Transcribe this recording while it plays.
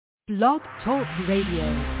Blog Talk Radio.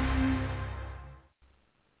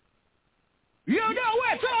 You know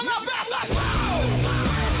it's all about the road.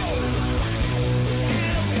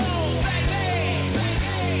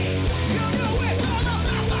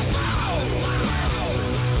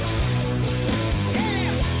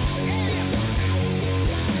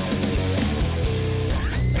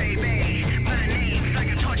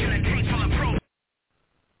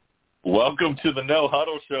 Welcome to the No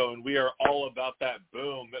Huddle Show, and we are all about that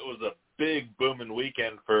boom. It was a big booming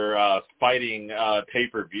weekend for fighting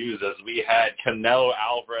pay-per-views as we had Canelo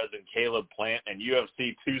Alvarez and Caleb Plant and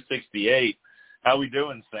UFC 268. How we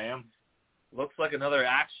doing, Sam? Looks like another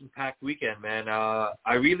action-packed weekend, man.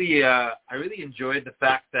 I really enjoyed the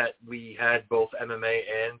fact that we had both MMA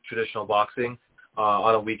and traditional boxing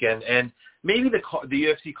on a weekend, and maybe the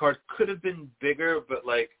UFC card could have been bigger, but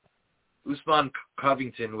like Usman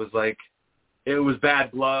Covington was like, it was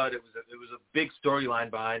bad blood. It was a big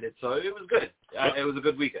storyline behind it, so it was good. It was a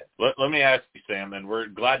good weekend. Let me ask you, Sam, and we're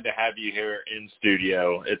glad to have you here in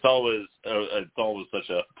studio. It's always such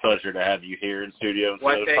a pleasure to have you here in studio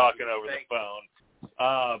instead of talking over the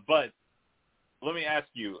phone. But let me ask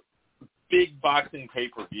you, big boxing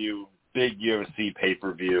pay-per-view, big UFC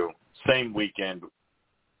pay-per-view, same weekend.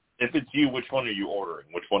 If it's you, which one are you ordering?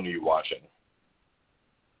 Which one are you watching?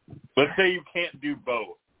 Let's say you can't do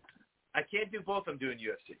both. I can't do both. I'm doing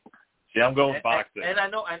UFC. Yeah, I'm going boxing. And I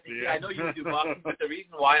know you would do boxing, but the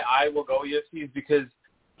reason why I will go UFC is because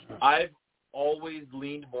I've always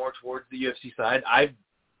leaned more towards the UFC side. I've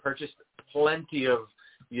purchased plenty of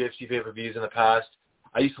UFC pay-per-views in the past.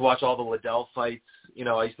 I used to watch all the Liddell fights.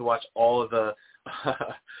 I used to watch all of the,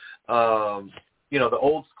 the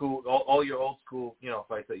old school, all your old school,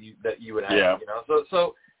 fights that you would have. Yeah.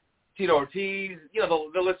 So Tito Ortiz,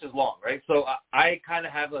 the list is long, right? So I kind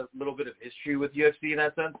of have a little bit of history with UFC in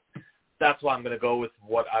that sense. That's why I'm going to go with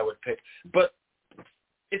what I would pick. But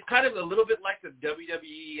it's kind of a little bit like the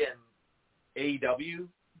WWE and AEW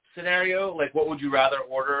scenario. Like, what would you rather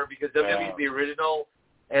order? Because WWE is the original,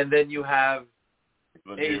 and then you have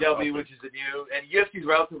AEW, which is the new, and UFC is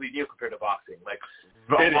relatively new compared to boxing. Like,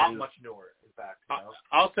 a lot much newer.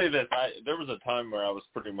 I'll say this. There was a time where I was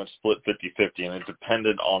pretty much split 50-50, and it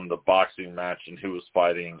depended on the boxing match and who was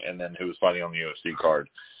fighting and then who was fighting on the UFC card.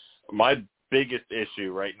 My biggest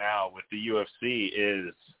issue right now with the UFC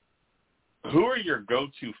is who are your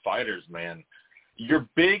go-to fighters, man? Your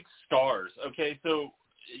big stars. Okay, so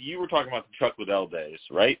you were talking about the Chuck Liddell days,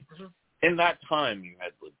 right? Mm-hmm. In that time, you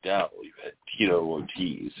had Liddell, you had Tito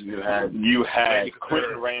Ortiz, you had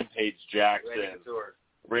Quentin Rampage Jackson,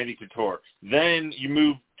 Randy Couture. Then you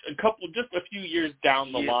moved just a few years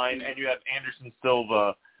down the line, and you have Anderson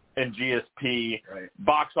Silva and GSP,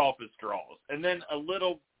 box office draws. And then a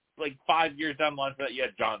little, 5 years down the line, you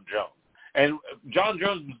had John Jones. And John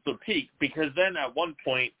Jones was the peak because then at one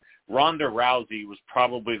point, Ronda Rousey was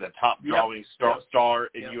probably the top drawing star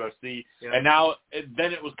in UFC. Yep. And now,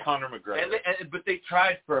 then it was Conor McGregor. But they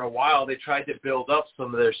tried for a while. They tried to build up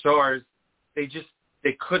some of their stars. They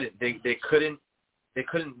couldn't. They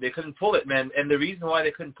couldn't pull it, man. And the reason why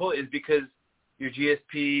they couldn't pull it is because your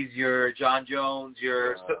GSPs, your John Jones,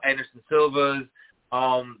 your Anderson Silvas,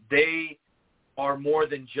 they are more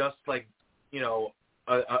than just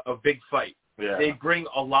a big fight. Yeah. They bring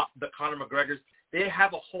a lot. The Conor McGregors, they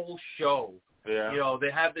have a whole show. Yeah.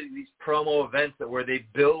 They have these promo events where they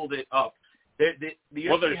build it up. The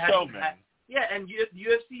UFC they're showmen. Yeah, and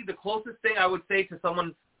UFC, the closest thing I would say to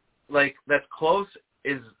someone that's close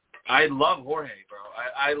is I love Jorge, bro.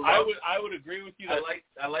 I would agree with you.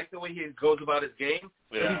 I like the way he goes about his game.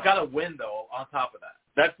 Yeah. But he's got to win though. On top of that,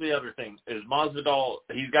 that's the other thing. Is Masvidal?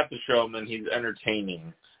 He's got the showman. He's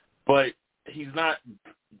entertaining, but he's not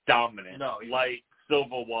dominant. No, like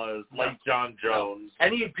Silva was, like John Jones.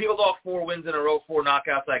 And he peeled off 4 wins in a row, 4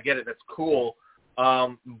 knockouts. I get it. That's cool.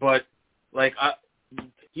 But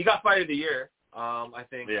he got Fight of the Year. I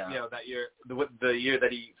think that year, the year that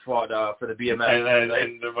he fought for the BMF,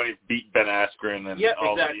 and when he beat Ben Askren and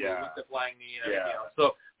all exactly, with the flying knee and everything else.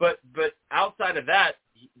 So, but outside of that,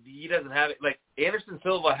 he doesn't have it. Like Anderson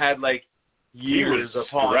Silva had years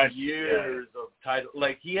upon years of title.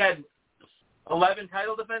 Like he had 11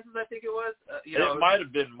 title defenses, I think it was. It might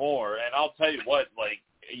have been more, and I'll tell you what,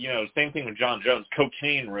 same thing with John Jones.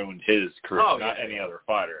 Cocaine ruined his career, not any other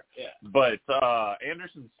fighter. Yeah. But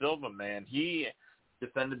Anderson Silva, man, he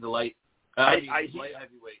defended the light heavyweight.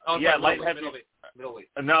 Light heavyweight. Middleweight.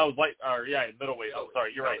 No, middleweight. Oh,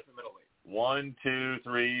 sorry, you're right. Middleweight. 1, 2,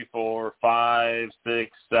 3, 4, 5,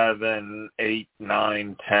 6, 7, 8,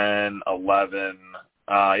 9, 10, 11.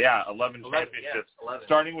 11 championships, 11.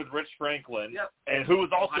 starting with Rich Franklin, and who was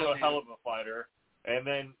also a hell of a fighter. And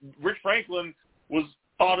then Rich Franklin was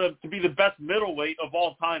thought of to be the best middleweight of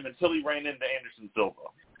all time until he ran into Anderson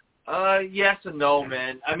Silva. Yes and no,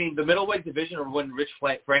 man. I mean, the middleweight division when Rich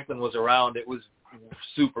Franklin was around, it was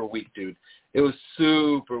super weak, dude. It was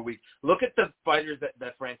super weak. Look at the fighters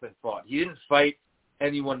that Franklin fought. He didn't fight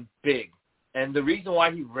anyone big. And the reason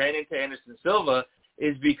why he ran into Anderson Silva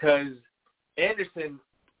is because Anderson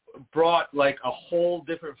brought like a whole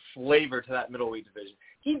different flavor to that middleweight division.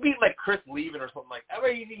 He beat like Chris Levin or something like that.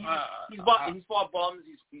 I mean, he's fought bums.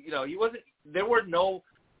 He wasn't. There were no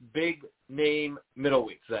big name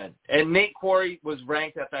middleweights then. And Nate Quarry was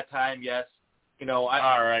ranked at that time. Yes. All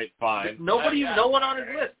right, fine. No one on his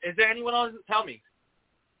list. Is there anyone on his list? Tell me.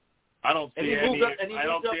 I don't see any. I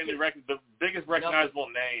don't see any record. The biggest recognizable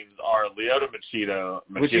names are Lyoto Machida,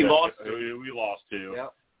 which he lost to. Who we lost to.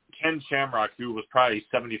 Yep. Ken Shamrock, who was probably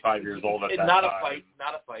 75 years old at that not time.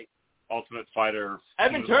 Not a fight. Ultimate Fighter.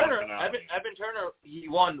 Evan Turner, he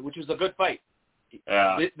won, which was a good fight.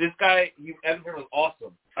 Yeah. This guy, Evan Turner was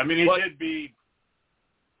awesome. I mean, he did beat.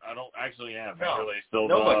 I don't actually have really still.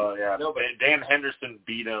 Nobody. Dan Henderson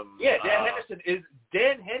beat him. Yeah,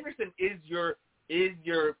 Dan Henderson is your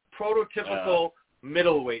prototypical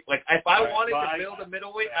middleweight. Like if I wanted to build a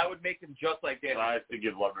middleweight, I would make him just like Dan. I have to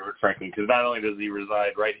give love to Rich Franklin because not only does he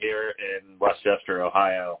reside right here in Westchester,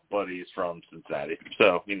 Ohio, but he's from Cincinnati.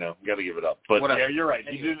 So you got to give it up. But yeah, you're right.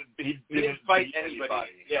 Anyway, he didn't fight anybody.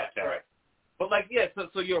 Yeah, okay. Correct.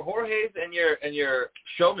 But so your Jorge's and your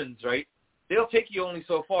Showmans, right? They'll take you only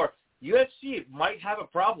so far. UFC might have a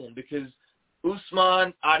problem because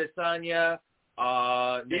Usman, Adesanya,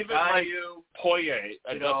 even like Poirier,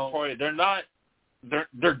 Poirier, they're not.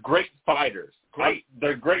 They're great fighters.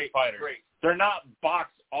 They're great fighters. Great. They're not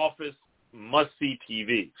box office must-see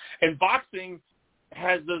TV. And boxing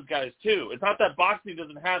has those guys too. It's not that boxing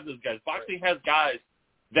doesn't have those guys. Boxing has guys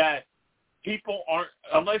that people aren't,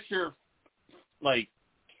 unless you're like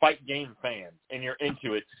fight game fans and you're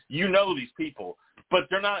into it, these people, but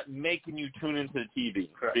they're not making you tune into the TV.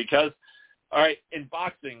 Correct. Because, all right, in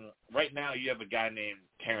boxing right now you have a guy named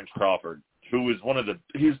Terrence Crawford, who is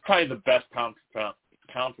he's probably the best pound for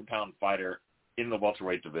pound fighter in the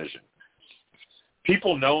welterweight division.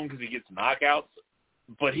 People know him because he gets knockouts,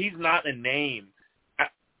 but he's not a name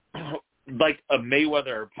like a Mayweather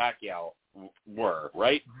or Pacquiao were,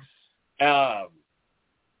 right?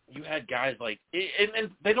 You had guys like,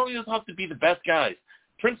 and they don't even have to be the best guys.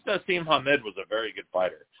 Prince Nassim Hamed was a very good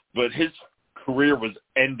fighter, but his career was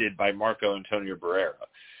ended by Marco Antonio Barrera.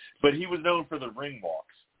 But he was known for the ring walks.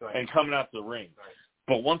 Right. And coming out the ring. Right.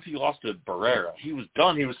 But once he lost to Barrera, he was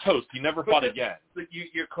done. He was toast. He never fought again.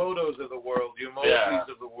 Your Cottos of the world, your Mosleys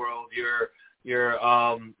of the world, your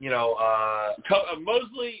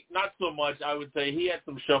Mosley, not so much. I would say he had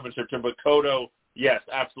some showmanship to him, but Cotto, yes,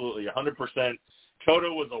 absolutely, 100%.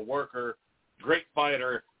 Cotto was a worker, great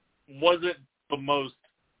fighter, wasn't the most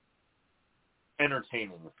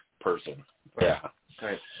entertaining person. Right. Yeah.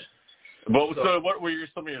 Right. But so what were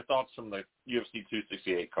some of your thoughts from the UFC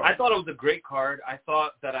 268 card? I thought it was a great card. I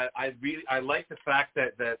thought that I liked the fact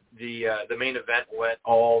that the main event went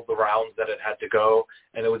all the rounds that it had to go,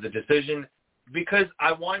 and it was a decision because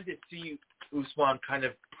I wanted to see Usman kind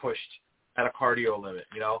of pushed at a cardio limit,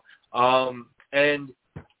 and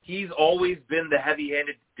he's always been the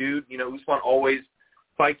heavy-handed dude. Usman always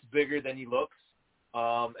fights bigger than he looks,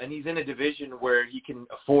 and he's in a division where he can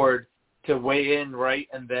afford to weigh in, right,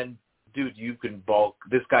 and then. Dude, you can bulk.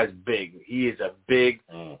 This guy's big. He is a big,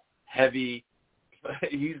 heavy.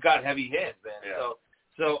 He's got heavy hands, man. Yeah.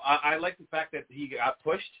 So I like the fact that he got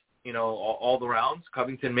pushed. All the rounds.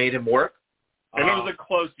 Covington made him work. And it was a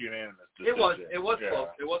close unanimous decision. It was close.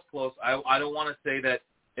 It was close. I don't want to say that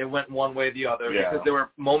it went one way or the other because there were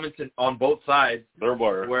moments on both sides. There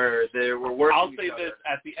were where they were working. I'll say this: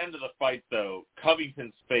 at the end of the fight, though,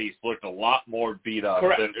 Covington's face looked a lot more beat up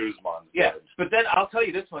than Usman's. Yeah, did. But then I'll tell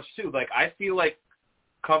you this much too: like I feel like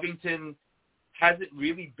Covington hasn't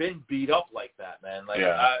really been beat up like that, man. Like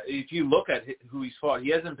if you look at who he's fought,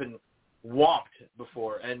 he hasn't been whomped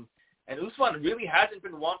before, and Usman really hasn't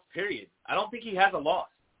been whomped. Period. I don't think he has a loss.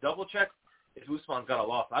 Double check. If Usman's got a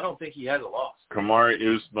loss, I don't think he has a loss. Kamaru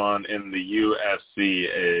Usman in the UFC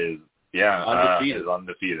is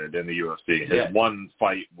undefeated in the UFC. His one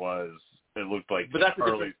fight was looked like an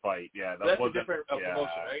early fight. Yeah, that's a different promotion,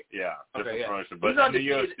 right? Yeah, different promotion. But in the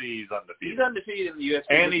UFC, he's undefeated. He's undefeated in the UFC.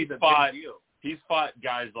 And he's fought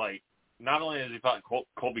guys like. Not only has he fought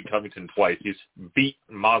Colby Covington twice, he's beat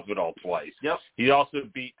Masvidal twice. Yep. He also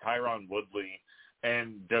beat Tyron Woodley.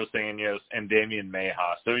 and Dos Anjos and Damian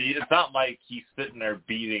Mayhaw. So it's not like he's sitting there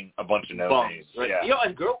beating a bunch of no-names. Right? Yeah.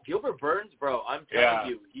 And Gilbert Burns, bro, I'm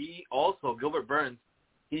telling you, Gilbert Burns,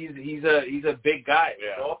 he's a big guy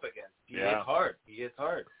to go up against. He hits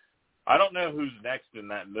hard. I don't know who's next in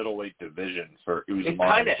that middleweight division for Usman. It's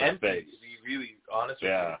kind of empty, to be really honest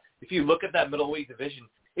with you. If you look at that middleweight division,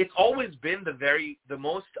 it's always been the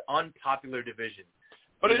most unpopular division.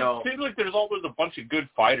 But it seems like there's always a bunch of good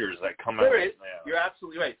fighters that come out. There is. Yeah. You're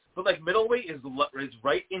absolutely right. But like middleweight is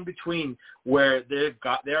right in between where there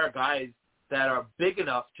are guys that are big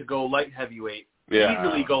enough to go light heavyweight,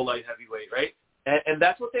 easily go light heavyweight, right? And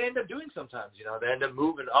that's what they end up doing sometimes. They end up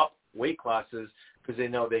moving up weight classes because they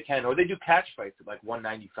know they can, or they do catch fights at like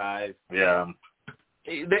 195. Yeah.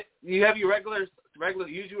 You have your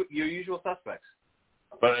usual suspects.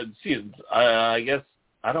 But I guess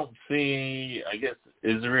I don't see. I guess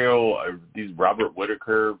Israel, these Robert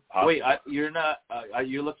Whitaker. Wait, you're not.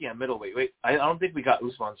 You're looking at middleweight. Wait, I don't think we got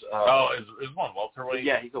Usman's. Is one welterweight?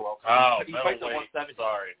 Yeah, he's a welterweight. Oh, he fights at 170.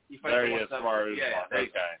 Sorry, There he is.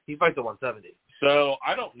 Okay. He fights at 170. So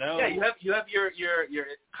I don't know. Yeah, you have your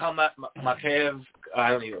Khalmat Makaev.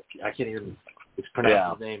 I can't even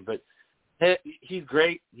pronounce his name, but he's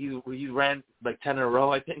great. He ran like 10 in a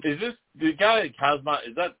row, I think. Is this the guy at Kazma?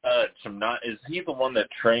 Is that Chimnat? Is he the one that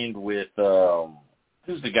trained with?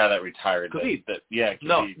 Who's the guy that retired? Khabib.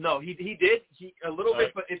 Khabib. No, he did a little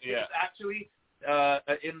bit, but it's actually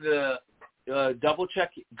in the double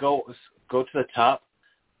check. Go to the top,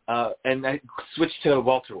 and I switch to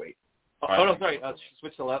welterweight.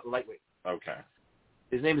 Switch to lightweight. Okay.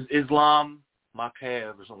 His name is Islam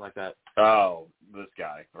Makaev or something like that. Oh, this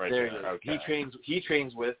guy right there. Okay. He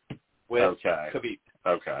trains with Khabib.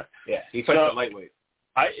 Okay. Yeah, he fights at lightweight.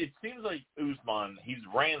 It seems like Usman, he's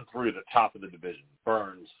ran through the top of the division.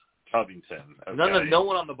 Burns, Covington. Okay. No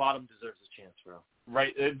one on the bottom deserves a chance, bro.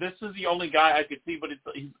 Right. This is the only guy I could see, but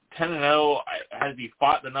he's 10-0. Has he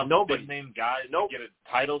fought enough big-name guys to get a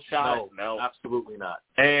title shot? No, absolutely not.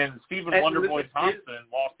 And Stephen Wonderboy Thompson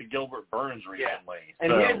lost to Gilbert Burns recently.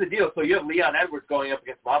 And here's the deal. So you have Leon Edwards going up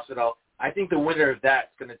against Masvidal. I think the winner of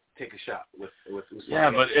that's going to take a shot with Usman.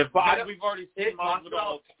 Yeah, but we've already seen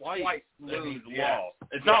Masvidal twice and he's lost.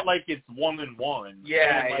 It's not like it's 1-1.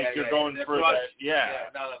 Yeah, you're going for that.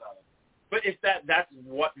 Yeah. No. But if that's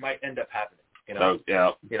what might end up happening.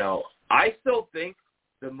 I still think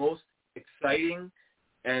the most exciting,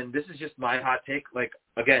 and this is just my hot take, like,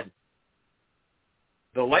 again,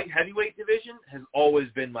 the light heavyweight division has always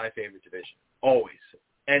been my favorite division. Always.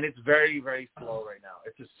 And it's very, very slow right now.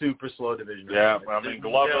 It's a super slow division. Yeah,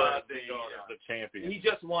 Glover is the champion. He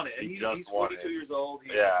just won it. And he's 42 years old.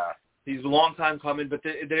 He's a long time coming, but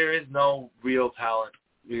there is no real talent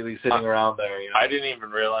really sitting around there. I didn't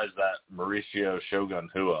even realize that Mauricio Shogun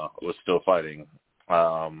Hua was still fighting.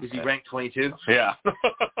 Is he ranked 22? Yeah.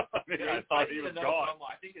 I thought he was gone.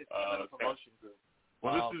 I think it's another promotion group.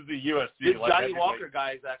 Well, this is the UFC. This Johnny Walker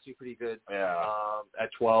guy is actually pretty good. Yeah.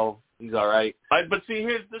 At 12, he's all right. But see,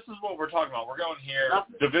 this is what we're talking about. We're going here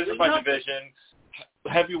division by division,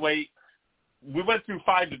 heavyweight. We went through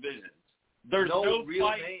 5 divisions. There's no real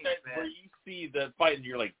fight where you see the fight and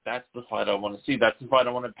you're like, that's the fight I want to see. That's the fight I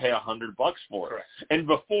want to pay $100 for. Correct. And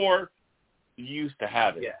before, you used to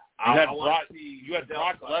have it. Yeah. You had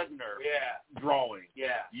Brock Lesnar drawing.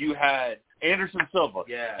 Yeah. You had Anderson Silva.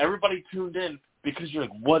 Yeah. Everybody tuned in because you're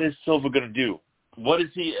like, what is Silva going to do? What is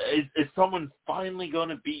he? Is someone finally going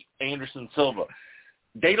to beat Anderson Silva?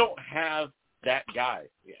 They don't have that guy.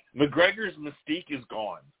 Yeah. McGregor's mystique is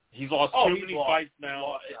gone. He's lost too many fights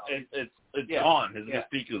now. It's gone. His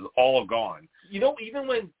mystique is all gone. Even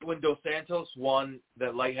when Dos Santos won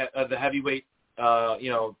the heavyweight,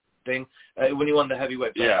 thing, when he won the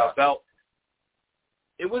heavyweight belt,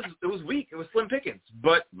 it was weak. It was slim pickings,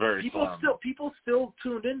 but people still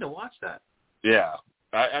tuned in to watch that. Yeah,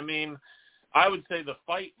 I mean, I would say the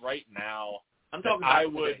fight right now. I'm talking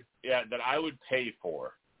about that I would pay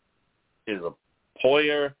for is a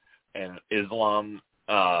Poirier and Islam.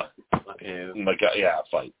 Fight.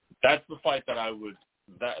 That's the fight that I would.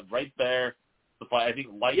 That right there, the fight. I think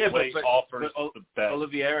lightweight offers the best.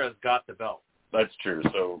 Oliveira's got the belt. That's true.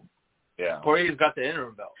 So, yeah. Poirier's got the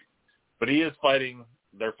interim belt. But he is fighting.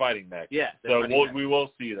 They're fighting next. Yeah. So we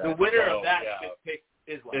will see that. The winner of that gets picked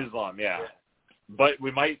Islam. Yeah. But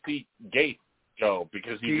we might see Gates go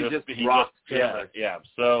because he just rocked Chandler. Yeah.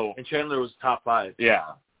 So. And Chandler was top 5.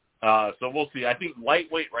 Yeah. So we'll see. I think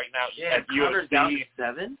lightweight right now. Yeah. Connor's down to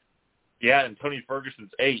 7. Yeah, and Tony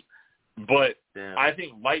Ferguson's 8. But I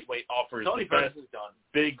think lightweight offers the best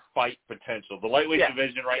big fight potential. The lightweight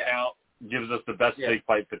division right now gives us the best big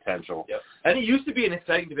fight potential. Yep. And it used to be an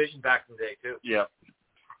exciting division back in the day, too. Yeah.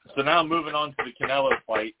 So now moving on to the Canelo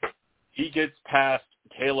fight, he gets past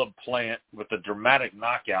Caleb Plant with a dramatic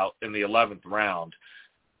knockout in the 11th round.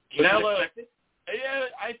 Canelo, yeah,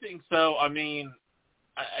 I think so. I mean,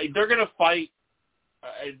 they're going to fight.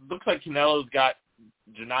 It looks like Canelo's got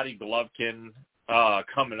Gennady Golovkin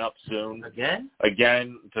coming up soon.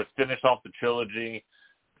 Again, to finish off the trilogy,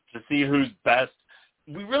 to see who's best.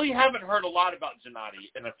 We really haven't heard a lot about Gennady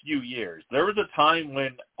in a few years. There was a time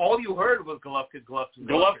when all you heard was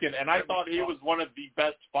Golovkin, and I thought he was one of the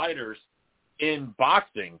best fighters in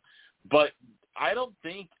boxing. But I don't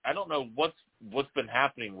know what's been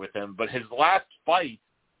happening with him. But his last fight,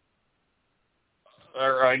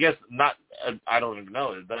 or I guess not, I don't even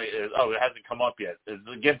know. It hasn't come up yet. It's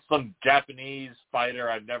against some Japanese fighter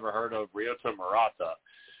I've never heard of, Ryota Murata.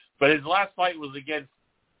 But his last fight was against,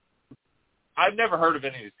 I've never heard of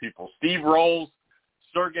any of these people. Steve Rolls,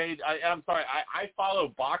 Sergey. I'm sorry. I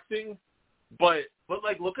follow boxing, but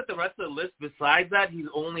like, look at the rest of the list. Besides that, he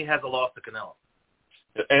only has a loss to Canelo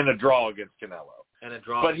and a draw against Canelo.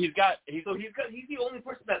 But he's the only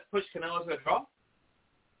person that's pushed Canelo to a draw.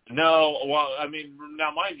 No, well, I mean,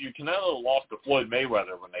 now mind you, Canelo lost to Floyd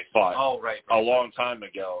Mayweather when they fought. A long time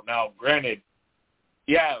ago. Now, granted,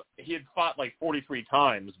 yeah, he had fought like 43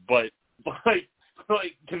 times, but like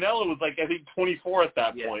Canelo was like, I think 24 at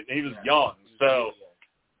that point. And he was young, so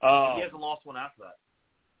he hasn't lost one after that.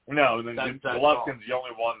 No, Golovkin's the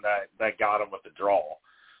only one that got him with the draw,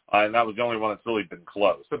 and that was the only one that's really been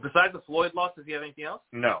close. But besides the Floyd loss, does he have anything else?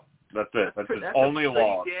 No, that's it. That's his only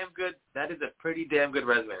loss. That is a pretty damn good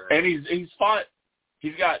resume. Right? And he's fought.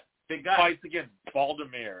 He's got big fights against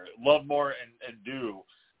Baldomir, Lovemore, and Dew,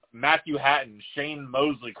 Matthew Hatton, Shane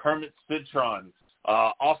Mosley, Kermit Citron,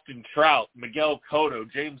 Austin Trout, Miguel Cotto,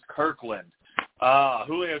 James Kirkland,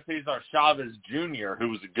 Julio Cesar Chavez Jr., who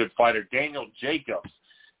was a good fighter, Daniel Jacobs.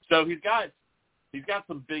 So he's got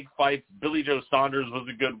some big fights. Billy Joe Saunders was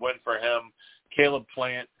a good win for him. Caleb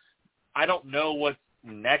Plant. I don't know what's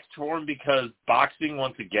next for him because boxing,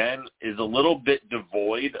 once again, is a little bit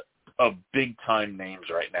devoid of big-time names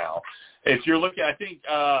right now. If you're looking, I think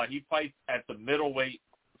he fights at the middleweight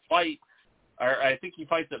fight. Or I think he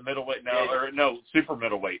fights at middleweight now, super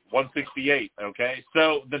middleweight, 168, okay?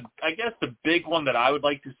 So I guess the big one that I would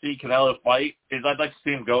like to see Canelo fight is I'd like to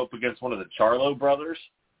see him go up against one of the Charlo brothers.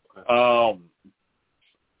 It's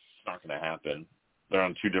not going to happen. They're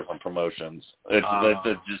on two different promotions.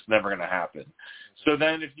 It's just never going to happen. So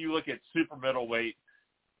then if you look at super middleweight,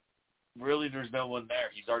 really there's no one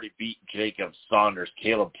there. He's already beat Jacobs, Saunders,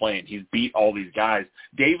 Caleb Plant. He's beat all these guys.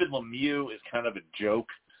 David Lemieux is kind of a joke.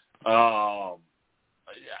 So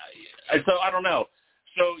I don't know.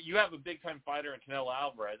 So you have a big-time fighter in Canelo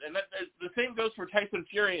Alvarez, and the same goes for Tyson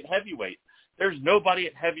Fury at heavyweight. There's nobody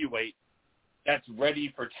at heavyweight that's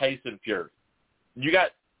ready for Tyson Fury. You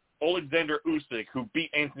got Alexander Usyk, who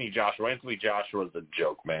beat Anthony Joshua. Anthony Joshua is a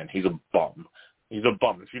joke, man. He's a bum.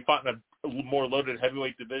 If he fought in a more loaded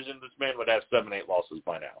heavyweight division, this man would have 7-8 losses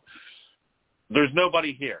by now. There's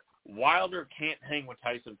nobody here. Wilder can't hang with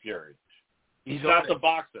Tyson Fury. He's not the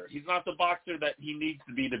boxer. He's not the boxer that he needs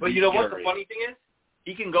to be to beat Fury. But you know what the funny thing is?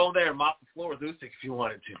 He can go there and mop the floor with Usyk if he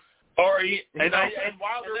wanted to. Or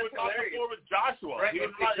Wilder would mop the floor with Joshua. Right,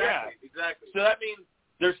 exactly. So that means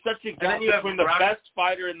there's such a gap between the best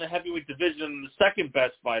fighter in the heavyweight division and the second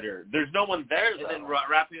best fighter. There's no one there. And then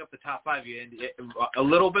wrapping up the top five, a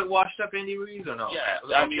little bit washed up Andy Ruiz or no? Yeah,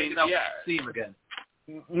 I mean, see him again.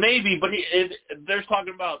 Maybe, but they're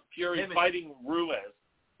talking about Fury fighting Ruiz.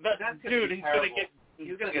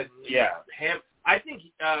 He's gonna get ham. I think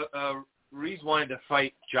Ruiz wanted to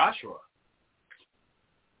fight Joshua.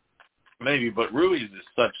 Maybe, but Ruiz is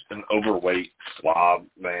such an overweight slob,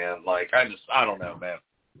 man. Like I don't know, man.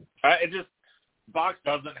 Box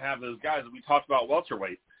doesn't have those guys that we talked about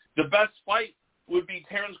welterweight. The best fight would be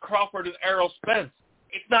Terrence Crawford and Errol Spence.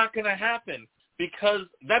 It's not going to happen because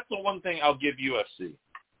that's the one thing I'll give UFC.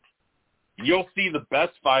 You'll see the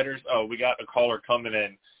best fighters. Oh, we got a caller coming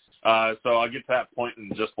in. So I'll get to that point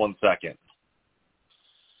in just 1 second.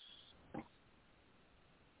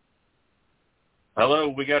 Hello,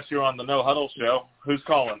 we got you on the No Huddle show. Who's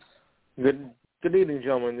calling? Good evening,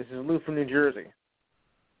 gentlemen. This is Lou from New Jersey.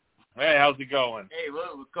 Hey, how's it going? Hey,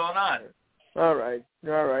 Lou, what's going on? All right.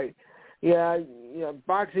 Yeah,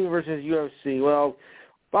 boxing versus UFC. Well,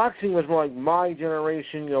 boxing was more like my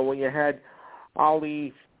generation, when you had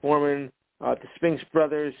Ali, Foreman, the Spinks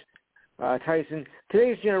brothers, Tyson.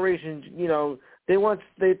 Today's generation, they want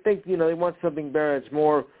something better. It's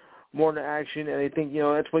more than action, and they think,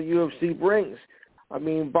 that's what UFC brings. I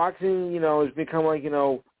mean, boxing, has become like,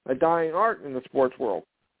 a dying art in the sports world,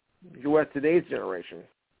 U.S. today's generation.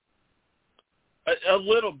 A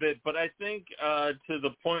little bit, but I think to the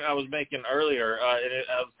point I was making earlier, and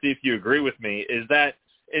I'll see if you agree with me, is that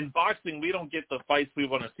in boxing we don't get the fights we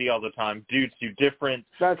want to see all the time due to different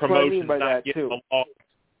promotions not getting along.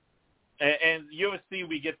 And UFC,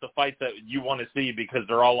 we get the fights that you want to see because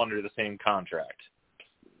they're all under the same contract.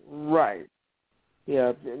 Right.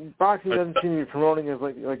 Yeah, boxing doesn't seem to be promoting as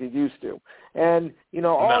like it used to. And,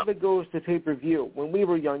 all of it goes to pay-per-view. When we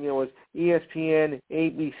were young, it was ESPN,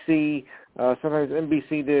 ABC, sometimes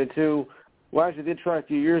NBC did it too. Well, actually, they did try a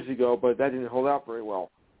few years ago, but that didn't hold out very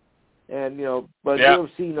well. And, but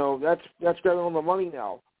UFC, that's grabbing all the money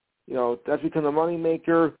now. That's become the money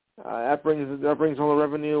maker. That brings all the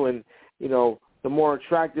revenue, and, the more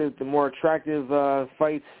attractive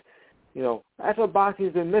fights, that's what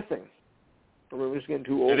boxing's been missing. We're just getting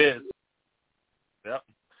too old. It is. Yep.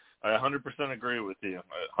 I 100% agree with you.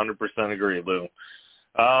 I 100% agree, Lou.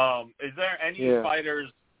 Is there any fighters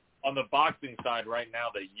on the boxing side right now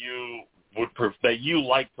that you would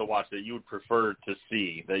like to watch, that you would prefer to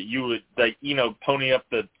see, that you would pony up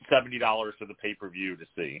the $70 for the pay-per-view to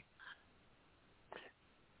see?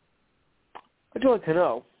 I'd like to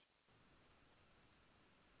know.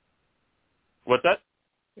 What's that?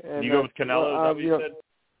 And, you go with Canelo, is that what you said?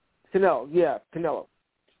 Canelo, yeah, Canelo.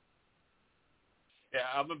 Yeah,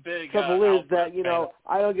 I'm a big... Trouble is that,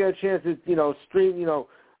 I don't get a chance to, stream,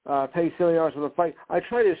 pay $70 for the fight. I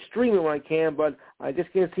try to stream it when I can, but I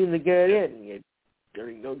just can't seem to get it in. It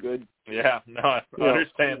ain't no good. Yeah, no, I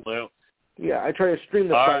understand, Lou. Yeah, I try to stream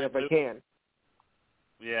the fight if I can.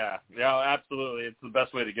 Yeah, absolutely. It's the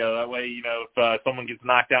best way to go. That way, if someone gets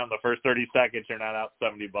knocked out in the first 30 seconds, you're not out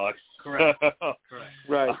 $70. Correct. Correct.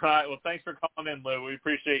 Right. All right. Well, thanks for calling in, Lou. We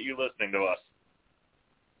appreciate you listening to us.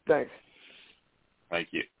 Thanks. Thank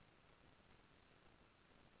you.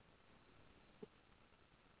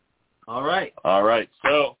 All right.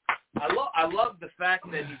 So I love the fact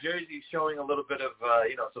that New Jersey is showing a little bit of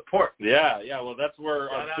support. Yeah. Well, that's where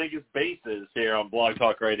our biggest base is here on Blog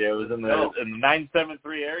Talk Radio. Is in the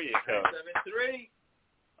 973 area code. 973.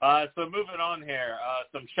 So moving on here,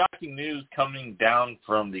 some shocking news coming down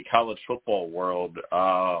from the college football world,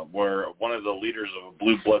 where one of the leaders of a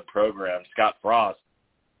blue blood program, Scott Frost,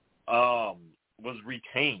 was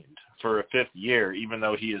retained for a fifth year, even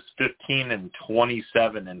though he is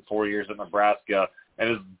 15-27 in 4 years at Nebraska, and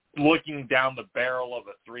is looking down the barrel of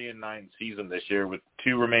a 3-9 season this year with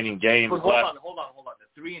 2 remaining games left. Hold on.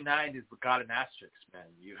 The 3-9 has got an asterisk, man.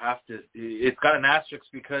 It's got an asterisk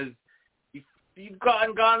because you've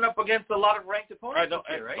gone up against a lot of ranked opponents.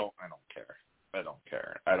 I don't care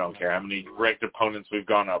how many ranked opponents we've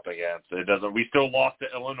gone up against. It doesn't. We still lost to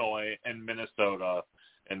Illinois and Minnesota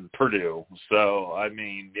and Purdue. So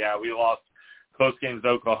we lost close games to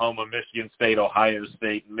Oklahoma, Michigan State, Ohio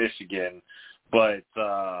State, Michigan. But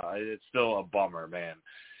it's still a bummer, man.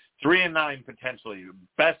 3-9 potentially.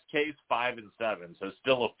 Best case 5-7. So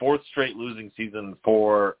still a fourth straight losing season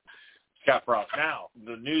for Scott Frost. Now,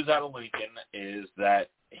 the news out of Lincoln is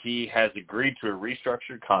that he has agreed to a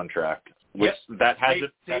restructured contract, which that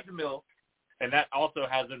hasn't saved the mill, and that also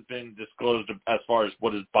hasn't been disclosed as far as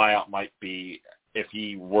what his buyout might be if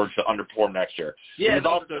he were to underperform next year. Yeah, they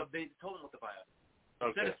told him what the buyout.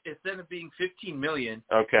 Okay. Instead of being $15 million,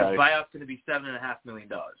 okay, his buyout's going to be $7.5 million.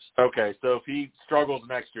 Okay, so if he struggles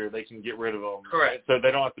next year, they can get rid of him. Correct. So they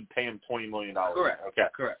don't have to pay him $20 million. Correct. Okay.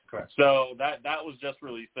 Correct. So that was just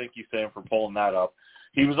released. Thank you, Sam, for pulling that up.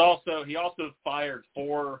 He also fired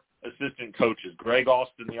 4 assistant coaches: Greg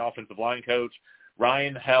Austin, the offensive line coach;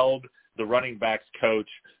 Ryan Held, the running backs coach;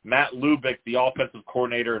 Matt Lubick, the offensive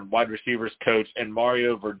coordinator and wide receivers coach; and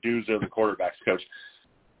Mario Verduzzo, the quarterbacks coach.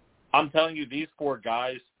 I'm telling you, these 4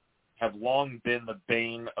 guys have long been the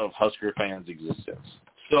bane of Husker fans' existence.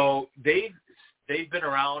 So they've been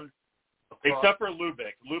around, except for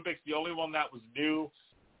Lubick. Lubick's the only one that was new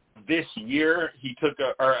this year. He took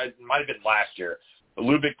or it might have been last year.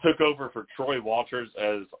 Lubick took over for Troy Walters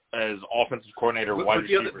as offensive coordinator, wide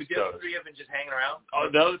receivers coach. The other 3 have been just hanging around?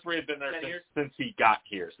 The other 3 have been there since he got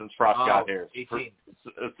here, since Frost got here. 18.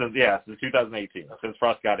 Since 2018, since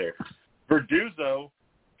Frost got here. Verduzzo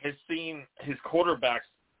has seen his quarterbacks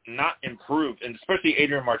not improve, and especially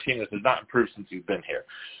Adrian Martinez has not improved since he's been here.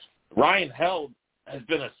 Ryan Held has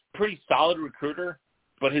been a pretty solid recruiter,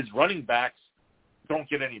 but his running backs don't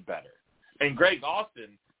get any better. And Greg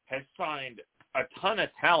Austin has signed a ton of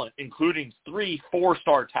talent, including 3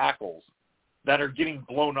 4-star tackles that are getting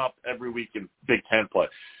blown up every week in Big Ten play.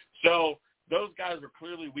 So those guys are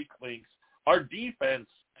clearly weak links. Our defense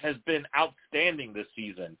has been outstanding this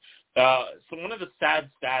season. So one of the sad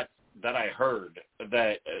stats that I heard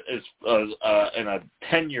that is in a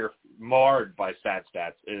tenure marred by sad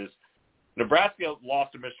stats is Nebraska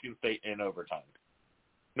lost to Michigan State in overtime.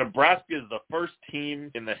 Nebraska is the first team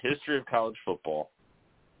in the history of college football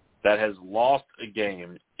that has lost a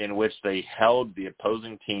game in which they held the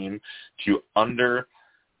opposing team to under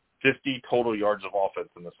 50 total yards of offense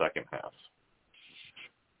in the second half.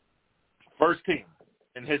 First team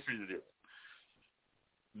in history to do it.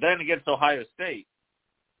 Then against Ohio State,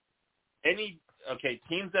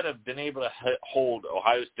 teams that have been able to hold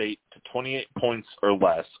Ohio State to 28 points or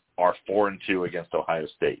less are 4-2 against Ohio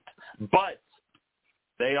State. But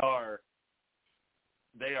they are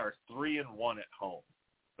 3-1 at home.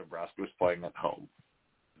 Nebraska was playing at home.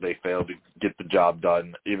 They failed to get the job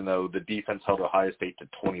done, even though the defense held Ohio State to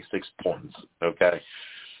 26 points. Okay,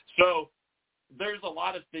 so there's a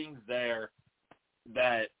lot of things there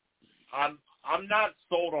that I'm not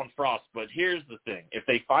sold on Frost. But here's the thing: if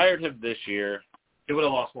they fired him this year, it would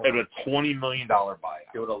have lost more. It would have $20 million buyout.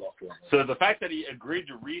 It would have lost more. So the fact that he agreed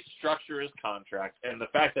to restructure his contract and the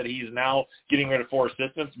fact that he's now getting rid of 4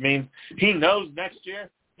 assistants means he knows next year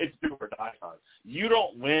it's do or die time. You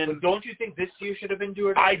don't win. But don't you think this year should have been do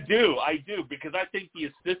or die? I do, because I think the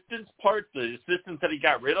assistants part, the assistants that he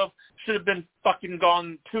got rid of, should have been fucking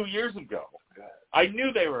gone 2 years ago. I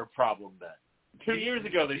knew they were a problem then. 2 years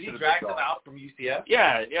ago, they should have dragged them out from UCF?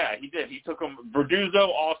 Yeah, he did. He took them. Verduzzo,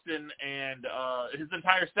 Austin, and his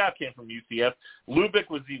entire staff came from UCF. Lubick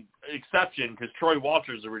was the exception because Troy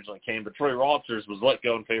Walters originally came, but Troy Walters was let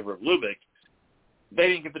go in favor of Lubick. They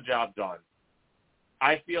didn't get the job done.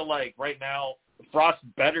 I feel like right now, Frost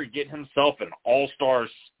better get himself an all-star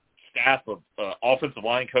staff of offensive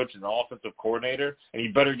line coach and an offensive coordinator, and he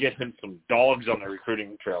better get him some dogs on the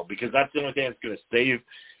recruiting trail because that's the only thing that's going to save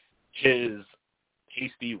his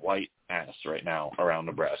tasty white ass right now around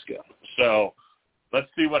Nebraska. So let's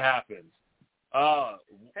see what happens.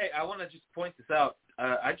 Hey, I want to just point this out.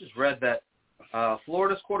 I just read that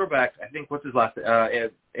Florida's quarterback, I think, what's his last name?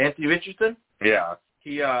 Anthony Richardson? Yeah.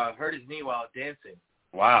 He hurt his knee while dancing.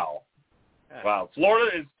 Wow. Yeah. Wow.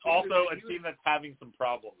 Florida is also a team that's having some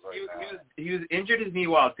problems right now. He was injured his knee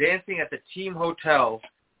while dancing at the team hotel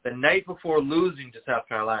the night before losing to South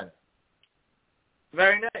Carolina.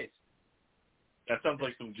 Very nice. That sounds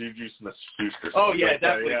like some Juju Smith-Schuster. Oh yeah,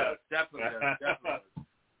 definitely. Definitely.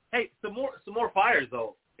 Hey, some more fires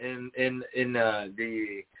though in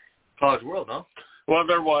the college world, no? Well,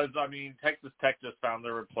 there was. I mean, Texas Tech just found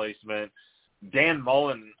their replacement. Dan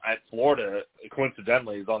Mullen at Florida,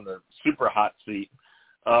 coincidentally, is on the super hot seat.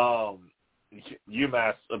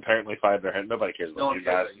 UMass apparently fired their head. Nobody cares about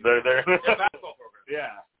UMass. They're a basketball program. Yeah,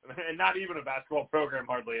 and not even a basketball program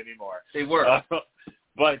hardly anymore. They were.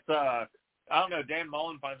 But I don't know. Dan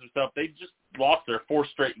Mullen finds himself. They just lost their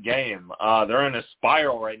 4th straight game. They're in a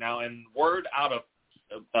spiral right now, and word out of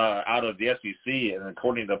the SEC and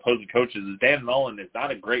according to opposing coaches is Dan Mullen is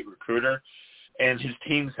not a great recruiter, and his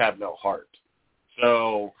teams have no heart.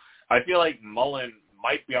 So I feel like Mullen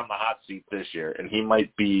might be on the hot seat this year, and he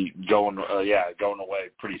might be going away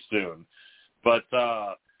pretty soon. But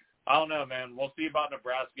I don't know, man. We'll see about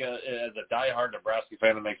Nebraska. As a diehard Nebraska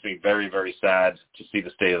fan, it makes me very, very sad to see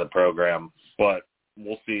the state of the program. But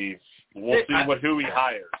we'll see. Who he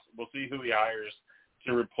hires. We'll see who he hires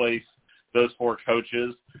to replace those 4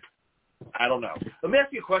 coaches. I don't know. Let me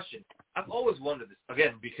ask you a question. I've always wondered this,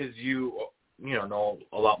 again, because you know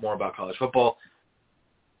a lot more about college football.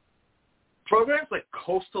 Programs like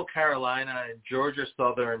Coastal Carolina and Georgia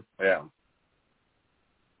Southern,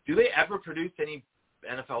 do they ever produce any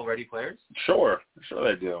NFL-ready players? Sure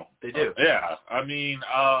they do. They do? Yeah. I mean...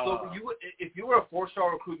 so if you were a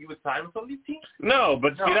 4-star recruit, you would sign with some of these teams? No,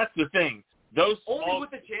 but see, that's the thing. Only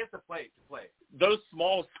with the chance to play. Those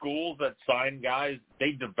small schools that sign guys,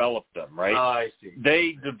 they develop them, right? I see.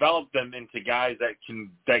 They develop them into guys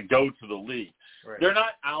that go to the league. Right. They're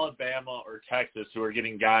not Alabama or Texas who are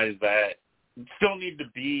getting guys that still need to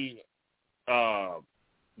be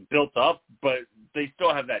built up, but they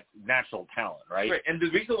still have that natural talent, right? Right. And the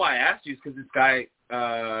reason why I asked you is because this guy,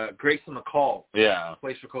 Grayson McCall,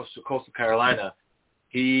 plays for Coastal Carolina.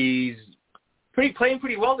 He's playing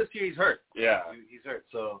pretty well this year. He's hurt. Yeah. He's hurt.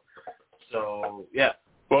 So yeah.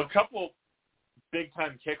 Well, a couple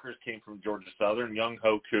big-time kickers came from Georgia Southern, Young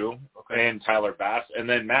Ho Koo and Tyler Bass, and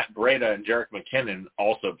then Matt Breida and Jarek McKinnon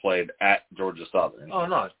also played at Georgia Southern. Oh,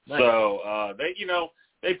 no. Nice. So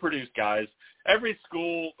they produce guys. Every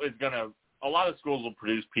school is a lot of schools will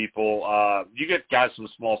produce people. You get guys from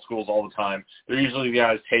small schools all the time. They're usually the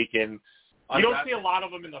guys taken. You don't see a lot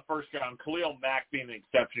of them in the first round. Khalil Mack being an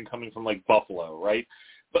exception coming from like Buffalo, right?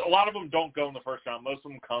 But a lot of them don't go in the first round. Most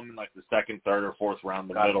of them come in like the second, third, or fourth round,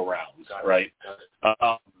 the middle rounds, right?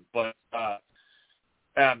 But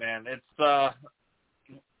yeah, man, it's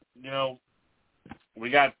we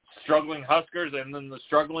got struggling Huskers and then the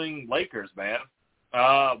struggling Lakers, man.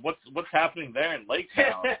 What's happening there in Lake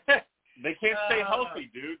Town? They can't stay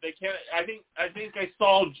healthy, dude. They can't. I think I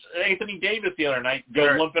saw Anthony Davis the other night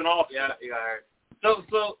go limping off. Yeah. So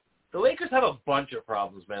the Lakers have a bunch of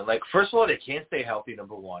problems, man. Like, first of all, they can't stay healthy,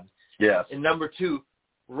 number one. Yes. And number two,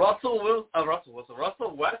 Russell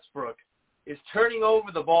Westbrook is turning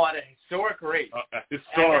over the ball at a historic rate.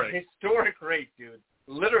 Historic. At a historic rate, dude.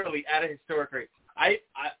 Literally at a historic rate. I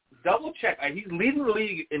double check. He's leading the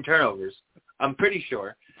league in turnovers. I'm pretty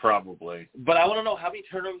sure. Probably. But I want to know how many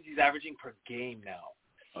turnovers he's averaging per game now.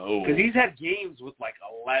 Oh. Because he's had games with like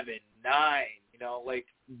 11, 9, like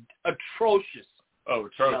atrocious. Oh,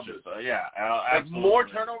 atrocious. Yeah. Like more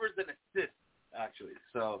turnovers than assists, actually.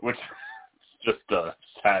 So. Which is just a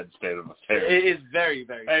sad state of affairs. It is very,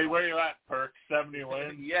 very Hey, sad. where you at, Perk? 70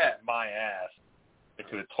 wins? Yeah. My ass. I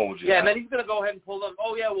could have told you that. and then he's going to go ahead and pull them.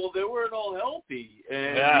 Oh, yeah, well, they weren't all healthy.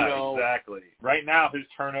 And, exactly. Right now, his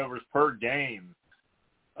turnovers per game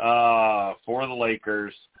for the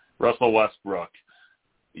Lakers, Russell Westbrook,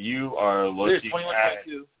 you are looking at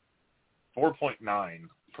 4.9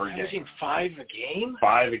 per game. Averaging 5 a game?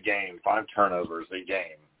 5 a game, 5 turnovers a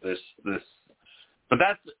game. This, but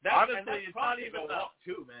that's honestly, it's not even up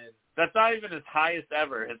too, man. That's not even his highest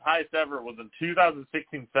ever. His highest ever was in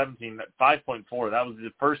 2016-17 at 5.4. That was the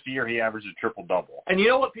first year he averaged a triple-double. And you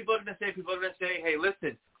know what people are going to say? People are going to say, hey,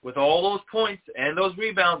 listen, with all those points and those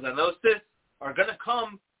rebounds and those assists are going to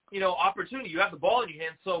come, opportunity. You have the ball in your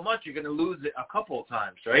hand so much, you're going to lose it a couple of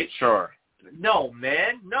times, right? Sure. No,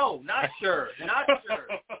 man. No, not sure. Not sure.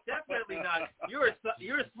 Definitely not.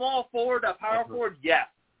 You're a small forward, a power forward, yes.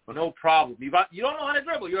 No problem. You don't know how to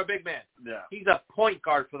dribble. You're a big man. Yeah. He's a point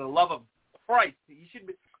guard, for the love of Christ. You should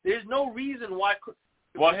be. There's no reason why.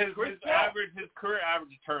 Well, his career average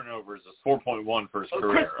turnovers is 4.1 for his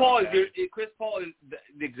career. Chris Paul is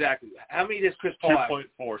exactly. How many does Chris Paul have? 2.4.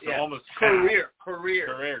 So almost career. Half.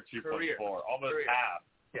 Career 2.4. Almost half.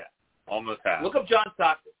 Yeah. Almost half. Look up John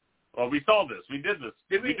Stockton. Well, we saw this. We did this.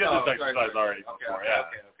 Did we? We did this exercise already before. Yeah.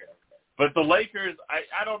 Okay. But the Lakers,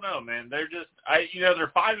 I don't know, man. They're just,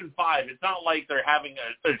 they're 5-5. It's not like they're having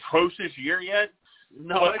an atrocious year yet.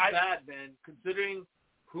 No, it's bad, man. Considering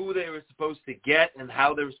who they were supposed to get and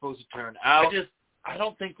how they were supposed to turn out. I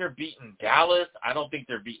don't think they're beating Dallas. I don't think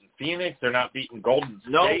they're beating Phoenix. They're not beating Golden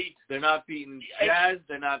State. No, they're not beating Jazz.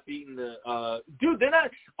 They're not beating dude. They're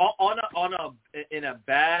not in a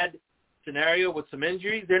bad scenario with some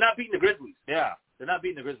injuries. They're not beating the Grizzlies. Yeah. They're not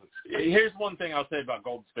beating the Grizzlies. Here's one thing I'll say about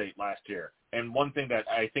Golden State last year, and one thing that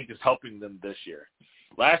I think is helping them this year.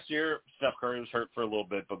 Last year, Steph Curry was hurt for a little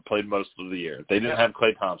bit, but played most of the year. They didn't have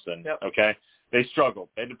Klay Thompson, okay? They struggled.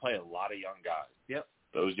 They had to play a lot of young guys. Yep.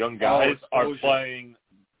 Those young guys are playing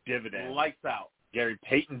dividends. Lights out. Gary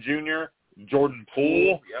Payton Jr., Jordan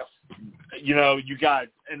Poole. Yep. You got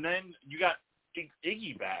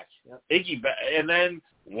Iggy back. Yep. Iggy back. And then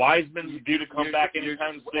Wiseman's due to come back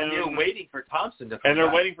anytime soon. And you're waiting for Thompson to come back. And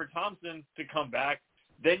they're waiting for Thompson to come back.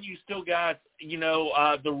 Then you still got,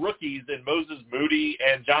 the rookies and Moses Moody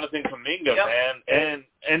and Jonathan Kuminga, man.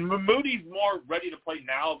 And Moody's more ready to play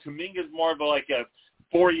now. Kuminga's more of a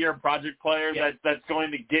 4-year project player that's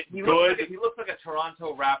going to get good. He looks like a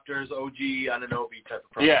Toronto Raptors OG Anunoby type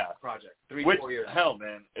of project. 3-4 years. Hell,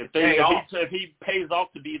 man. If he pays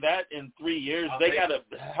off to be that in 3 years, they got a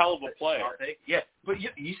hell of a player. But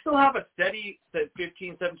you still have a steady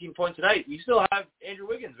 15, 17 points a night. You still have Andrew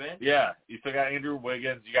Wiggins, man. Yeah, you still got Andrew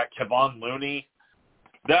Wiggins. You got Kevon Looney.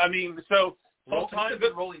 So sometimes a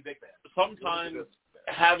good rolling big man. Sometimes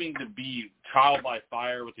having to be trial by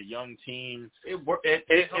fire with a young team,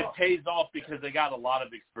 it pays off because they got a lot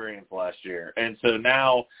of experience last year, and so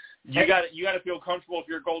now you got to feel comfortable if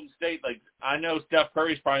you're Golden State. Like, I know Steph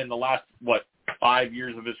Curry's probably in the last 5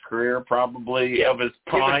 years of his career, probably of his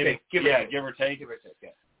prime. Give or take.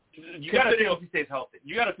 You got to feel he stays healthy.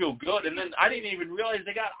 You got to feel good, and then I didn't even realize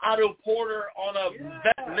they got Otto Porter on a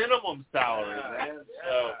vet minimum salary.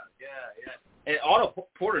 And Otto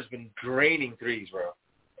Porter's been draining threes, bro.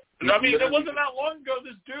 I mean, it wasn't that long ago.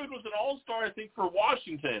 This dude was an all-star, I think, for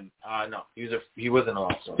Washington. No, he was an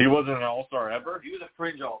all-star. He wasn't an all-star ever? He was a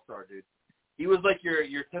fringe all-star, dude. He was like your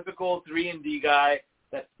typical 3-and-D guy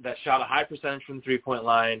that shot a high percentage from the three-point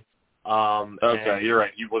line. Okay, you're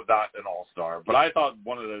right. He was not an all-star, but I thought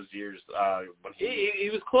one of those years when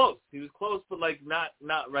he was close. He was close, but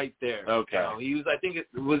not right there. Okay, he was. I think it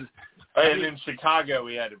was. And in Chicago,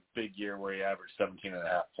 he had a big year where he averaged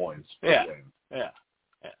 17.5 points per game. Yeah.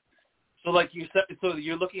 So like you said, so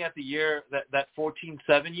you're looking at the year that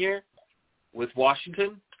 14-7 year with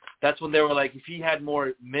Washington. That's when they were like, if he had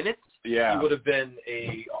more minutes, he would have been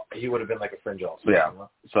like a fringe all-star. Yeah.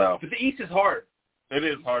 So, but the East is hard. It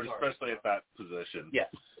is hard, especially at that position.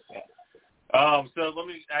 Yes. So let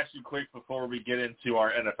me ask you quick before we get into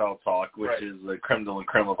our NFL talk, which is the creme de la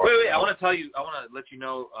creme of our. Wait! I want to let you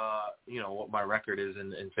know, what my record is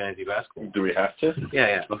in fantasy basketball. Do we have to?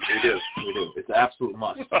 Yeah. We do. It's an absolute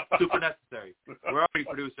must. Super necessary. Where are you,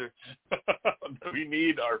 producer? We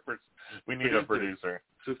need a producer.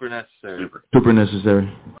 Super necessary. Super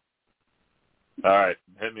necessary. All right,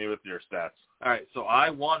 hit me with your stats. All right, so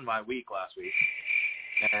I won my week last week,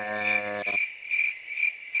 and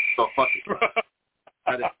fuck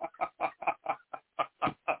it.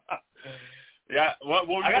 Yeah, we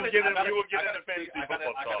will get into fantasy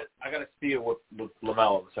football talk. I got to steal with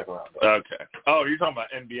Lamelo in the second round. Okay. Oh, you're talking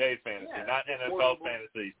about NBA fantasy, not NFL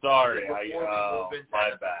fantasy. Sorry,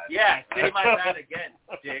 my bad. Yeah, say my bad again,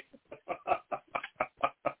 Dick.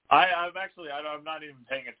 I'm not even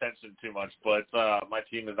paying attention too much, but my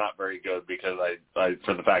team is not very good because I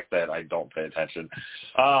for the fact that I don't pay attention.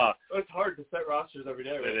 It's hard to set rosters every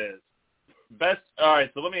day. Right? It is. All right,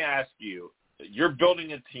 so let me ask you. You're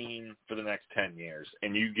building a team for the next 10 years,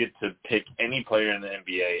 and you get to pick any player in the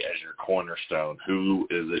NBA as your cornerstone. Who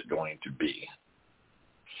is it going to be?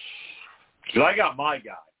 Because I got my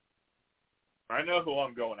guy. I know who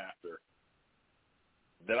I'm going after.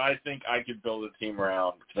 That I think I could build a team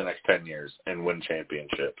around for the next 10 years and win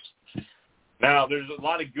championships. Now, there's a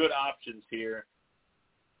lot of good options here.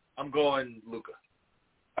 I'm going Luka.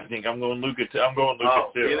 I think I'm going Luka too.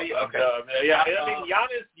 Too. Really? Okay. I mean,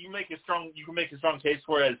 Giannis, you can make a strong case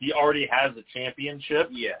for it as he already has a championship.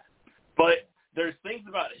 Yeah. But there's things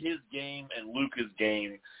about his game and Luka's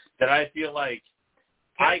game that I feel like.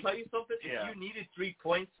 Can I tell you something? Yeah. If you needed 3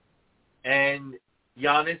 points and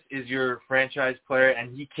Giannis is your franchise player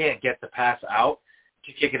and he can't get the pass out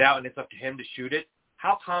to kick it out and it's up to him to shoot it,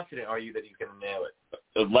 how confident are you that he's going to nail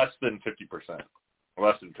it? Less than 50%.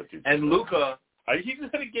 Less than 50%. And Luka. He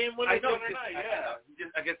just had a game winner the other night. Yeah. He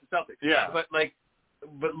just against the Celtics. Yeah. But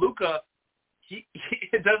Luka, he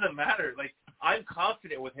it doesn't matter. Like, I'm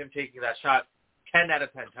confident with him taking that shot 10 out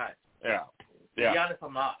of 10 times. Yeah. To be honest,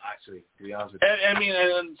 I'm not, actually, to be honest with you. I mean,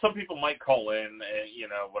 and some people might call in,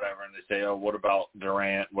 whatever, and they say, oh, what about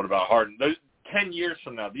Durant? What about Harden? Those 10 years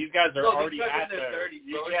from now, these guys are already at their 30s.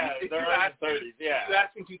 Yeah, they're in their 30s, yeah. You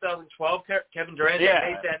asked me in 2012, Kevin Durant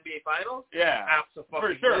made the NBA Finals? Yeah. Absolutely.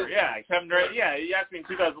 For sure, yeah. Kevin Durant, yeah. You asked me in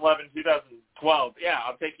 2011, 2012, yeah,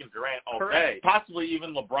 I'm taking Durant all day. Possibly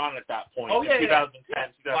even LeBron at that point in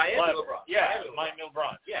 2010, 2011. Miami LeBron. Yeah, Miami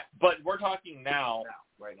LeBron. Yeah. But we're talking now.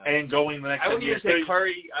 Right now. And going the next 10 years. I wouldn't take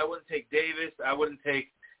Curry. I wouldn't take Davis. I wouldn't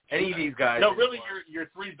take any of these guys. No, really, your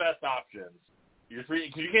 3 best options. Your 3,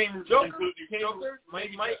 because you can't even include. You can't Joker.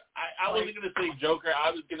 I wasn't going to say Joker.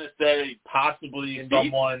 I was going to say possibly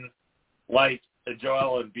someone like a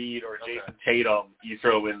Joel Embiid or Jason Tatum. You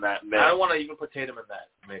throw in that mix. I don't want to even put Tatum in that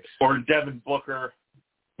mix. Or Devin Booker.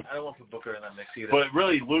 I don't want to put Booker in that mix either. But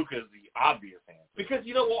really, Luka is the obvious answer. Because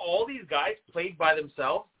you know what? All these guys played by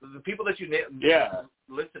themselves. The people that you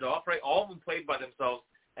listed off, right? All of them played by themselves,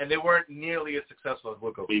 and they weren't nearly as successful as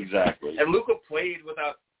Luka. Exactly. And Luka played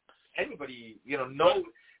without anybody, no.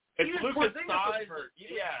 It's Luka's size.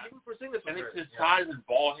 Even Porzingis and it's his size and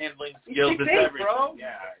ball handling skills. It's everything, bro.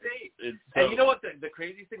 Yeah. And you know what? The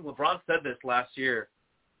crazy thing, LeBron said this last year.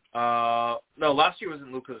 No, last year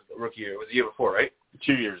wasn't Luka's rookie year. It was the year before, right?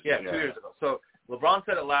 2 years ago. 2 years ago. So LeBron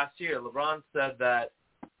said it last year. LeBron said that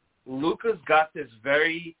Luka's got this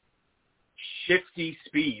very shifty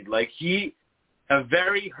speed. Like, a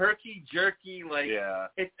very herky-jerky,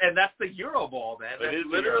 and that's the Euro ball, man. That's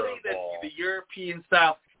literally the European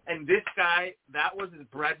style. And this guy, that was his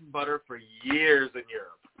bread and butter for years in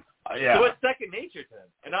Europe. So it's second nature to him.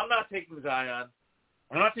 And I'm not taking Zion.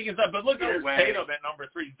 I'm not taking that, but look at Tatum at number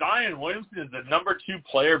 3. Zion Williamson is the number 2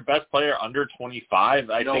 player, best player under 25.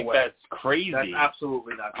 I think that's crazy. That's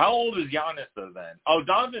absolutely not. How old is Giannis though then? Oh,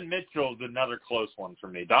 Donovan Mitchell is another close one for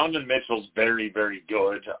me. Donovan Mitchell's very, very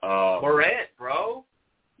good. Morant, bro.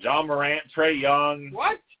 John Morant, Trae Young.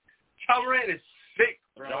 What? John Morant is sick,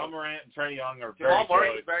 bro. John Morant and Trae Young are very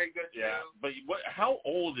good. Is very good too. Yeah, but how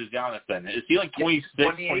old is Giannis then? Is he like 26,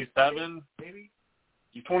 27? Maybe.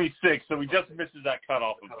 He's 26, so he just misses that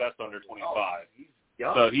cutoff of best under 25. He's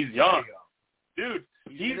young. So he's young. Dude,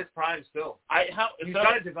 he's in his prime still. He's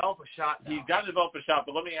got to develop a shot now. He's got to develop a shot,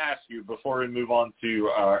 but let me ask you before we move on to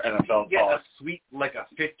our NFL get talk. A sweet, like a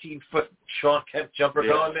 15-foot Sean Kemp jumper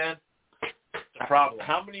going, man. The problem.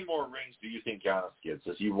 How many more rings do you think Giannis gets?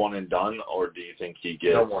 Is he one and done, or do you think he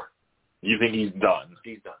gets? No more. You think he's done?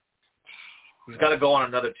 He's done. He's got to go on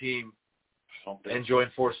another team and join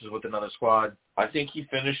forces with another squad. I think he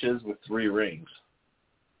finishes with 3 rings.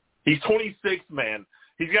 He's 26, man.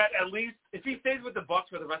 He's got at least, if he stays with the Bucks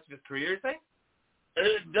for the rest of his career, you think?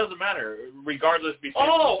 It doesn't matter, regardless. If he I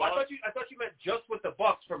thought you meant just with the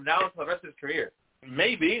Bucks from now until the rest of his career.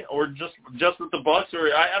 Maybe, or just with the Bucks,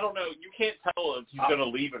 or I don't know. You can't tell if he's going to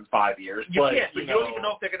leave in 5 years. You can't. But you don't even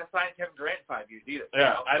know if they're going to sign Kevin Durant in 5 years either.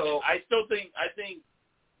 Yeah, you know? I think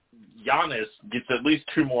Giannis gets at least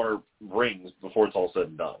 2 more rings before it's all said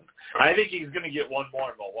and done. I think he's going to get 1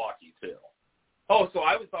 more in Milwaukee too. Oh, so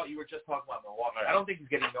I thought you were just talking about Milwaukee. I don't think he's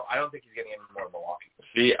getting any more in Milwaukee.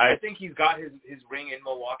 See, I think he's got his ring in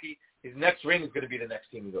Milwaukee. His next ring is going to be the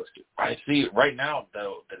next team he goes to. I see. Right now,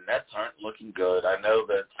 though, the Nets aren't looking good. I know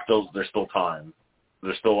that there's still time.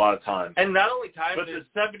 There's still a lot of time. And not only time, but the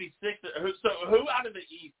 76. So who out of the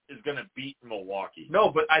East is going to beat Milwaukee? No,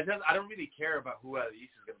 but I don't really care about who out of the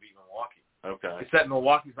East is going to beat Milwaukee. Okay. It's that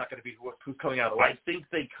Milwaukee's not going to beat who's coming out of the West. I think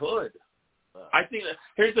they could. I think that,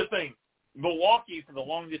 here's the thing. Milwaukee, for the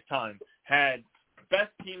longest time, had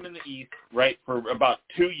best team in the East, right? For about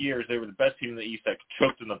 2 years, they were the best team in the East that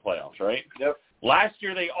choked in the playoffs, right? Yep. Last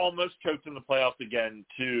year, they almost choked in the playoffs again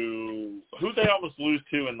to who they almost lose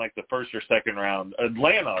to in like the first or second round?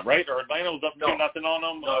 Atlanta, right? Or Atlanta was up 2-0 on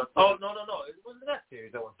them. No. It wasn't that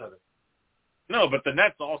series that 1-7. No, but the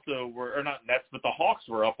Nets also were, or not Nets, but the Hawks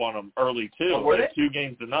were up on them early too. Oh, were they?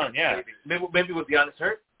 2-0. Yeah. Maybe was Giannis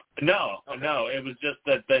hurt? No, it was just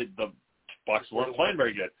that the Bucks weren't playing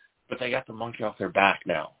very good, but they got the monkey off their back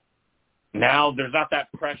now. Now there's not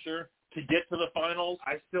that pressure to get to the finals.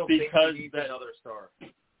 I still think he needs another star.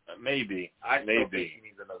 Maybe. I still think he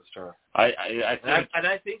needs another star.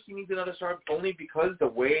 I think he needs another star only because the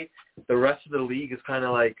way the rest of the league is kind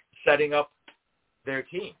of like setting up their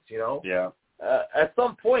teams, you know? Yeah. At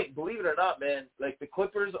some point, believe it or not, man, like the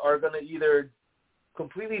Clippers are going to either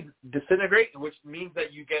completely disintegrate, which means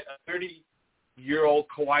that you get a 30-year-old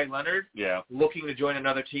Kawhi Leonard looking to join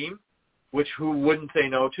another team, which who wouldn't say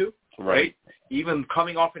no to, right? Even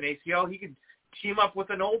coming off an ACL, he could team up with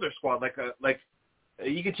an older squad,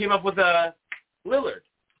 he could team up with a Lillard.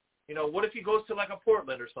 You know, what if he goes to like a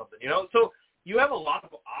Portland or something, you know? So you have a lot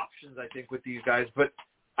of options, I think, with these guys, but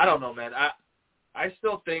I don't know, man. I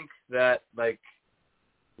still think that, like,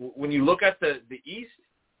 when you look at the East,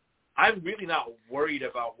 I'm really not worried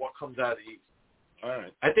about what comes out of the East. All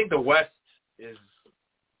right. I think the West is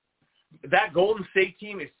 – that Golden State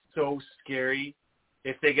team is so scary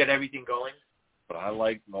if they get everything going. But I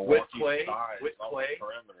like Milwaukee's size with on Clay. the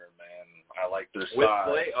perimeter, man. I like their size. With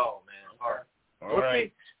Clay? Oh, man. Hard. All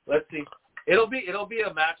right. Let's see. It'll be a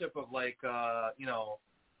matchup of, like, you know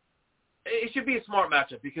 – it should be a smart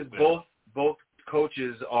matchup because both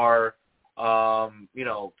coaches are, you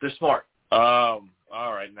know, they're smart.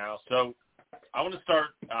 All right, now, so I want to start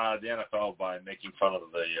the NFL by making fun of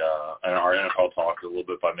our NFL talk a little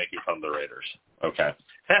bit by making fun of the Raiders. Okay.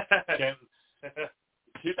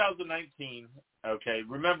 2019. Okay.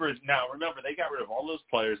 Remember, they got rid of all those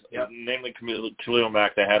players, namely Khalil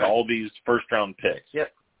Mack. They had all these first-round picks.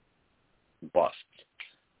 Yep. Bust.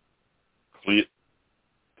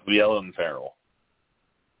 Cleveland Farrell.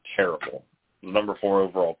 Terrible. Number 4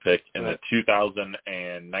 overall pick in the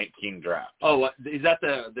 2019 draft. Oh, is that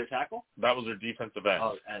their tackle? That was their defensive end.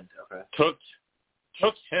 Oh, end. Okay. Took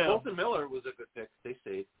him. Colton Miller was a good pick. They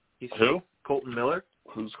stayed. Who? Colton Miller.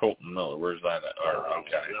 Who's Colton Miller? Where's that at?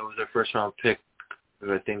 Okay. That was their first round pick.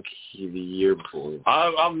 I think the year before.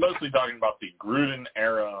 I'm mostly talking about the Gruden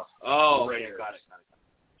era. Oh, Raiders. Okay, got it.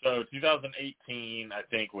 So 2018, I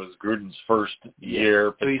think, was Gruden's first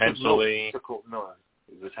year, potentially. So Colton Miller.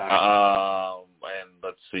 And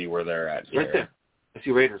let's see where they're at here. Right there. I see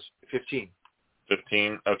Raiders, 15.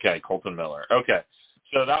 15? Okay, Colton Miller. Okay.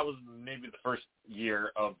 So that was maybe the first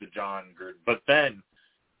year of the John Gruden. But then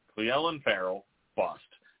Cleveland Farrell, bust.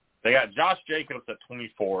 They got Josh Jacobs at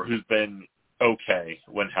 24, who's been okay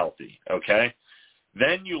when healthy, okay?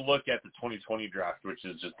 Then you look at the 2020 draft, which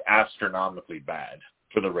is just astronomically bad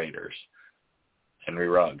for the Raiders. Henry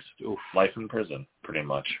Ruggs. Oof. Life in prison, pretty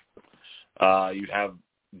much. You have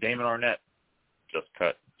Damon Arnett, just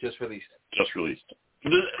cut. Just released.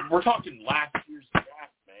 We're talking last year's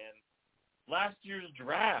draft, man. Last year's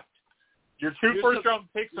draft. Your 2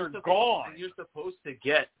 first-round picks are gone. And you're supposed to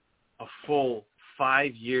get a full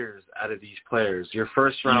 5 years out of these players. Your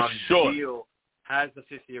first-round deal has the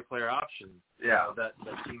 5th-year player option. Yeah, that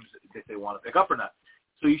teams if they want to pick up or not.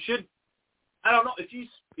 So you should. I don't know if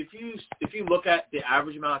you look at the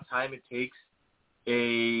average amount of time it takes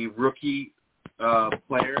a rookie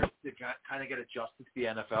player to kind of get adjusted to the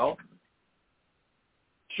NFL,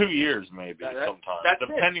 2 years maybe sometimes,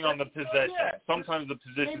 depending on the position. Yeah. Sometimes the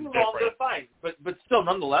position's maybe longer, different. fine. But still,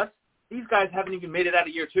 nonetheless, these guys haven't even made it out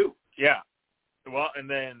of year 2. Yeah. Well, and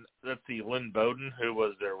then let's see, Lynn Bowden, who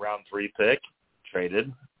was their round 3 pick,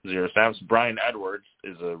 traded, 0 snaps. Brian Edwards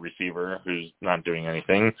is a receiver who's not doing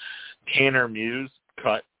anything. Tanner Muse,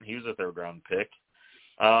 cut. He was a 3rd-round pick.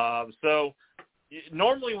 So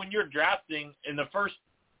normally when you're drafting in the first,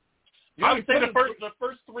 I would say the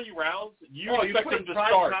first 3 rounds, you expect them to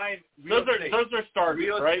start. Those are starters,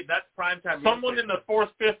 right? That's prime time. Someone in the 4th,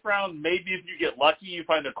 5th round, maybe if you get lucky, you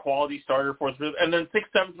find a quality starter 4th, 5th, and then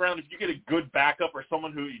 6th, 7th round, if you get a good backup or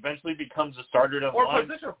someone who eventually becomes a starter down the line,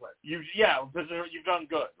 position player. You've done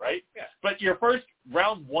good, right? Yeah. But your first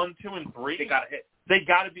round 1, 2, and 3, they got to hit. They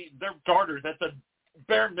got to be. They're starters. That's a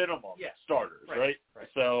bare minimum starters, right?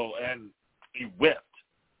 So, and he whiffed.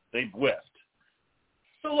 They whiffed.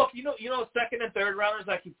 So look, you know, 2nd and 3rd rounders.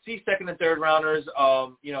 I can see 2nd and 3rd rounders,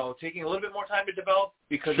 taking a little bit more time to develop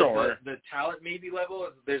because of the talent maybe level.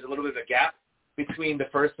 There's a little bit of a gap between the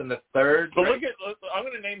 1st and the 3rd. But I'm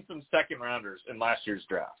going to name some 2nd rounders in last year's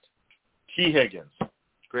draft. T. Higgins,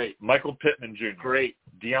 great. Michael Pittman Jr., great.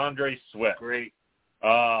 DeAndre Swift, great.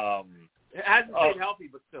 It hasn't stayed healthy,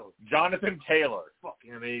 but still. Jonathan Taylor,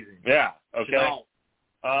 fucking amazing. Yeah. Okay. Chenault.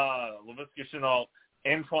 Laviska Chenault.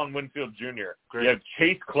 Antoine Winfield Jr. Great. You have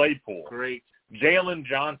Chase Claypool. Great. Jalen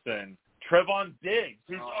Johnson. Trevon Diggs,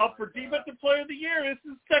 who's up for Defensive Player of the Year.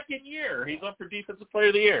 This is his 2nd year. He's up for Defensive Player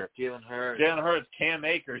of the Year. Jalen Hurts, Cam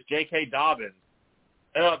Akers, J.K. Dobbins,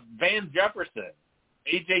 Van Jefferson,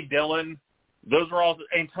 A.J. Dillon. Those were all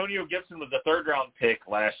 – Antonio Gibson was a 3rd-round pick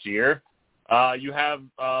last year. You have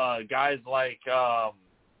guys like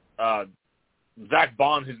Zach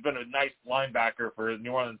Bond, who's been a nice linebacker for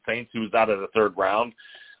New Orleans Saints, who was out of the 3rd round.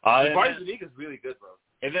 Jabari Zuniga is really good, bro.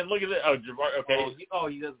 And then look at this. Oh, Jabari, okay.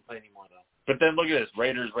 He doesn't play anymore, though. But then look at this.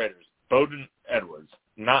 Raiders. Bowden Edwards,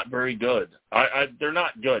 not very good. They're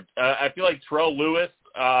not good. I feel like Terrell Lewis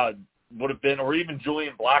would have been, or even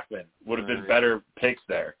Julian Blackmon would have been better picks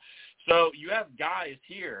there. So you have guys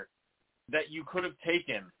here that you could have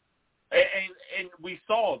taken. And we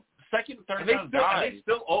saw 2nd, 3rd round guys. And they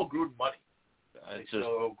still owe Gruden money.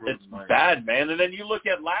 It's bad, man. And then you look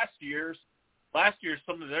at last year's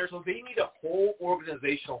some of theirs. So they need a whole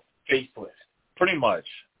organizational facelift. Pretty much,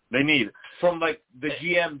 they need from like the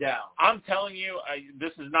GM down. I'm telling you,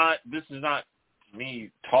 this is not me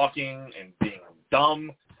talking and being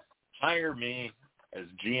dumb. Hire me as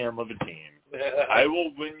GM of a team. I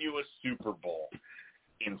will win you a Super Bowl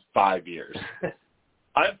in 5 years.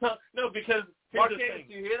 Because Mark Davis,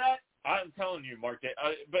 do you hear that? I'm telling you, Mark.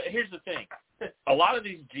 But here's the thing: a lot of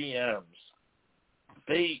these GMs,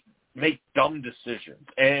 they make dumb decisions,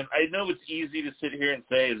 and I know it's easy to sit here and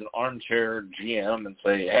say, as an armchair GM, and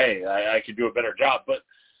say, "Hey, I could do a better job," but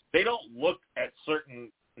they don't look at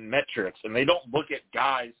certain metrics, and they don't look at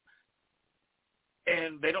guys,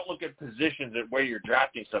 and they don't look at positions at where you're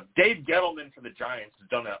drafting stuff. Dave Gettleman for the Giants has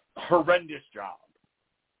done a horrendous job.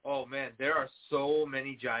 Oh man, there are so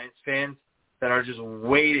many Giants fans that are just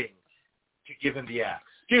waiting to give him the axe.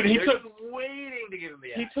 Dude, waiting to give him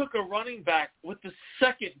the axe. He took a running back with the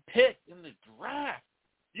 2nd pick in the draft.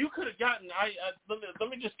 You could have gotten. Let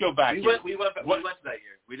me just go back. We went to that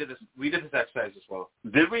year. We did this exercise as well.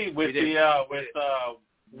 Did we? What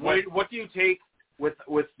do you take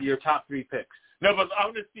with your top 3 picks? No, but I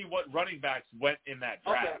want to see what running backs went in that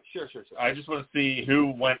draft. Okay, sure. I just want to see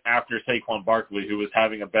who went after Saquon Barkley, who was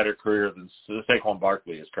having a better career than Saquon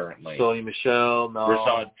Barkley is currently. Sony Michel, no.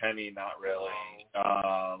 Rashad Penny, not really.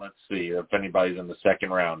 Let's see if anybody's in the 2nd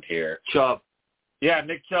round here. Chubb. Yeah,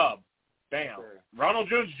 Nick Chubb. Bam. Sure. Ronald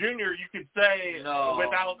Jones Jr., you could say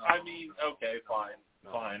without, okay, fine.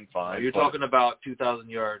 No. Fine. You're talking about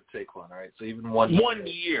 2,000-yard Saquon, all right? So even 1 year. 1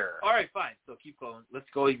 year. All right, fine. So keep going. Let's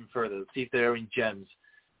go even further. Let's see if there are any gems.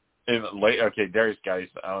 Okay, Darius Geis,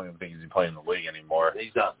 I don't even think he's playing in the league anymore.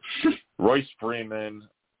 He's done. Royce Freeman,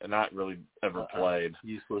 not really ever played.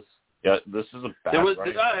 Useless. Yeah, this is a bad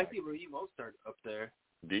I see Raheem Mostert up there.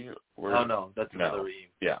 Do you? No, that's another Raheem.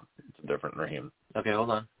 Yeah, it's a different Raheem. Okay, hold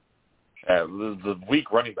on. The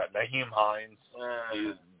weak running back, Naheem Hines,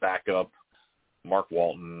 he's backup. Mark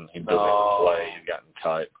Walton, he doesn't even play. He's gotten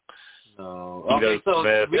cut. No. Okay, so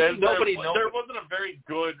Smith. Really nobody. There wasn't a very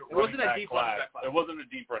good running back class. There wasn't a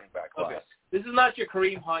deep running back class. Okay. This is not your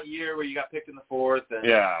Kareem Hunt year where you got picked in the 4th and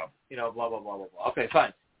blah blah blah blah blah. Okay,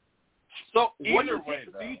 fine. So either way,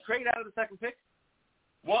 do you trade out of the 2nd pick?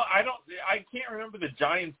 Well, I can't remember the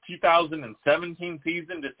Giants' 2017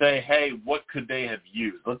 season to say, hey, what could they have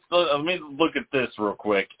used? Let me look at this real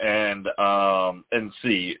quick and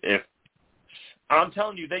see if I'm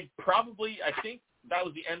telling you they probably. I think that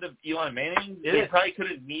was the end of Eli Manning. They probably could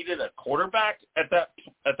have needed a quarterback at that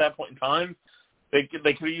point in time. They could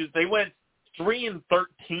have used. They went 3-13.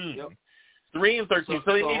 Yep. 3-13.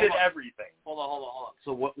 So they needed everything. Hold on.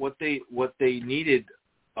 So what they needed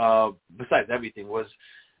besides everything was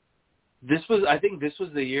this was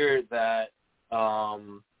the year that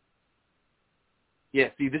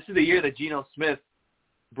this is the year that Geno Smith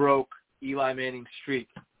broke Eli Manning's streak.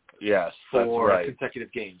 Yes, for that's right.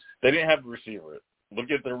 Consecutive games. They didn't have a receiver.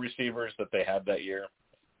 Look at the receivers that they had that year.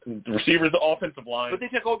 The receivers, the offensive line. But they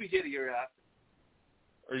took OBJ the year after.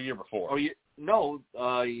 Or the year before. Yeah,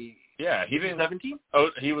 he didn't 17.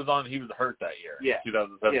 Oh, he was hurt that year. Yeah,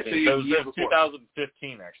 2017. Yeah, so it was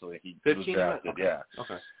 2015 actually. He was drafted. Okay. Yeah.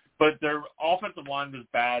 Okay. But their offensive line was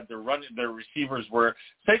bad. Their receivers were.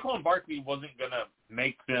 Saquon Barkley wasn't gonna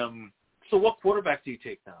make them. So what quarterback do you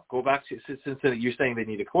take now? Go back to since you're saying they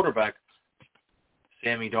need a quarterback.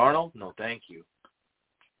 Sammy Darnold? No, thank you.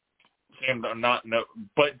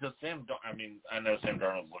 But does Sam? I mean, I know Sam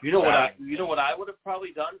Darnold. You know what I would have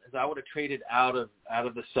probably done is I would have traded out of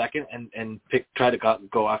the second and try to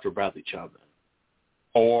go after Bradley Chubb,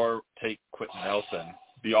 or take Quentin Nelson,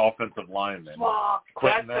 the offensive lineman. Fuck,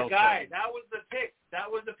 Quentin that's Nelson. the guy. That was the pick. That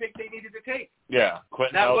was the pick they needed to take. Yeah,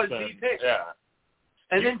 Quentin that Nelson. That was the pick. Yeah.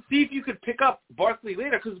 And then see if you could pick up Barkley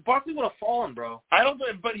later, because Barkley would have fallen, bro. I don't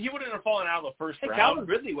think, but he wouldn't have fallen out of the first round. Calvin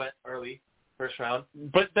Ridley went early, first round.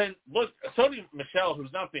 But then, look, Sony Michel,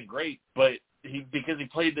 who's not been great, but because he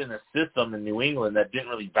played in a system in New England that didn't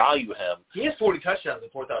really value him. He has 40 touchdowns in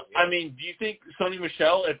 4,000 yards. I mean, do you think Sony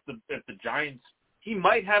Michel, if the Giants... He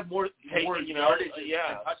might have more yardage and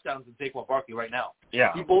touchdowns than Saquon Barkley right now.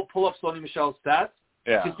 Yeah. You both pull up Sony Michel's stats.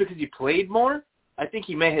 Yeah. Just because he played more, I think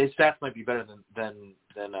his stats might be better than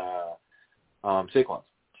Saquon's.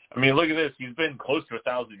 I mean, look at this. He's been close to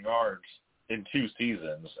 1,000 yards in 2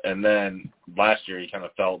 seasons, and then last year he kind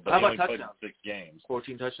of fell, but he only played in 6 games.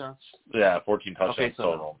 14 touchdowns? Yeah, 14 touchdowns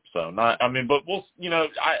total. So not, I mean, but we'll,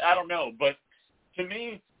 I don't know. But to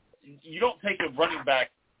me, you don't take a running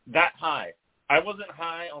back that high. I wasn't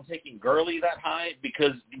high on taking Gurley that high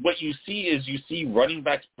because what you see running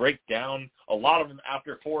backs break down, a lot of them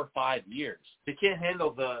after 4 or 5 years. They can't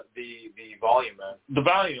handle the volume, man. The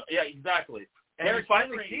volume, yeah, exactly. And you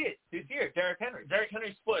finally see it. Who's here? Derrick Henry. Derrick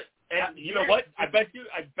Henry split. And you know what? I bet you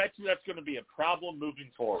that's going to be a problem moving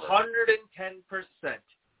forward. 110%.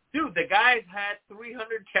 Dude, the guy's had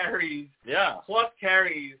 300 carries. Yeah. Plus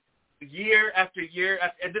carries. Year after year,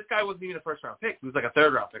 and this guy wasn't even a first-round pick. He was like a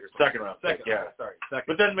third-round pick or something. Second-round pick, yeah. Sorry.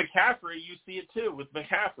 But then McCaffrey, you see it too with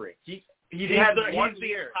McCaffrey. He had one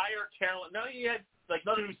year. Entire talent. No, he had like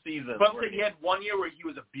 2 seasons. But he had 1 year where he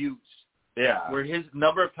was abused. Yeah. Where his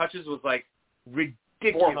number of touches was like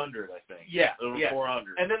ridiculous. 400, I think. Yeah. Over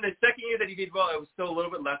 400. And then the second year that he did well, it was still a little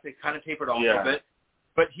bit less. They kind of tapered off a bit.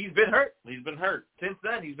 But he's been hurt. He's been hurt. Since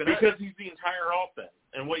then, he's been hurt. Because he's the entire offense.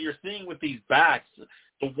 And what you're seeing with these backs,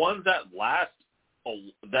 the ones that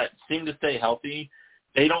that seem to stay healthy,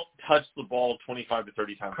 they don't touch the ball 25 to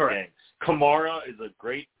 30 times a game. Kamara is a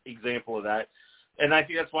great example of that. And I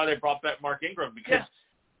think that's why they brought back Mark Ingram, because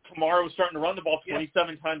Kamara was starting to run the ball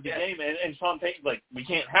 27 times a game, and Sean Payton's like, we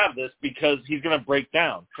can't have this because he's going to break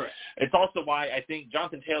down. Correct. It's also why I think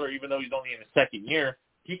Jonathan Taylor, even though he's only in his second year,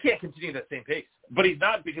 he can't continue that same pace. But he's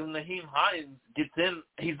not, because Naheem Hines gets in.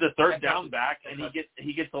 He's the third down back, and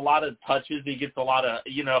he gets a lot of touches. He gets a lot of,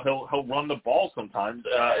 he'll run the ball sometimes.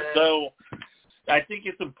 So I think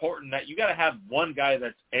it's important that you got to have one guy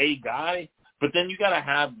that's a guy, but then you got to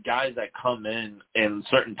have guys that come in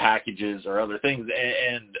certain packages or other things,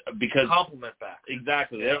 and because complement back.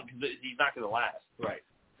 Exactly. He's not going to last. Right.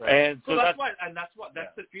 And so that's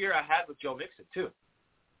the fear I had with Joe Mixon too.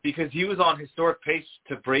 Because he was on historic pace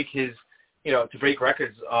to break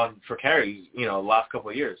records for carries, the last couple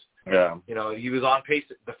of years. Yeah. He was on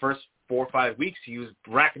pace the first 4 or 5 weeks. He was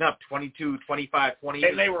racking up 22, 25, 20.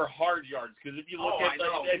 And they were hard yards, because if you look at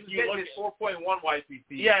 4.1 YPC.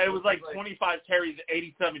 Yeah, it was like 25 carries,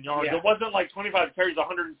 87 yards. Yeah. It wasn't like 25 carries,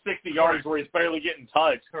 160 yards where he's barely getting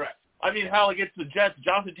touched. Correct. I mean, hell, against the Jets,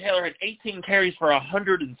 Jonathan Taylor had 18 carries for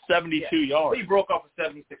 172 yards. He broke off a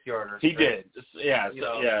 76-yarder. He did. Yeah.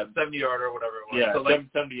 70-yarder or whatever it was. Yeah, so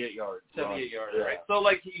 78 yards. 78-yarder, right? So,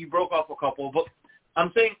 he broke off a couple. But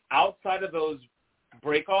I'm saying outside of those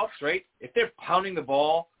breakoffs, right, if they're pounding the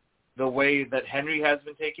ball the way that Henry has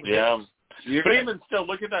been taking hits, but even still,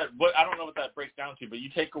 look at that. I don't know what that breaks down to, but you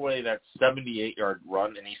take away that 78-yard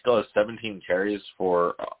run, and he still has 17 carries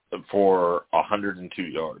for 102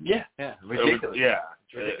 yards. Yeah, ridiculous.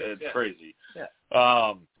 It's crazy. Yeah.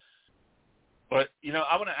 But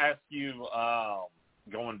I want to ask you,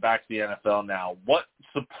 going back to the NFL now, what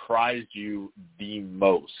surprised you the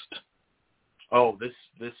most? Oh, this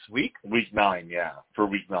week? Week 9, yeah, for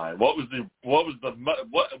week 9. What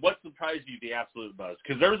surprised you the absolute most?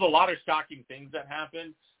 Because there was a lot of shocking things that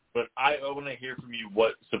happened, but I want to hear from you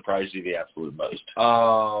what surprised you the absolute most.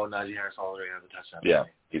 Oh, Najee Harris already has a touchdown. Yeah,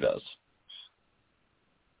 he does.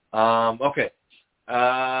 Okay.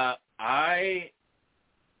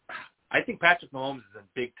 I think Patrick Mahomes is in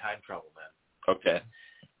big time trouble, man. Okay.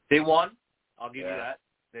 They won. I'll give you that.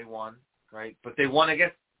 They won, right? But they won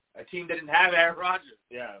against a team that didn't have Aaron Rodgers.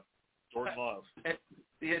 Yeah. Jordan Love.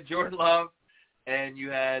 You had Jordan Love, and you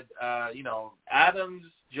had, Adams,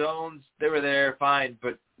 Jones. They were there, fine.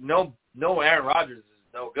 But no Aaron Rodgers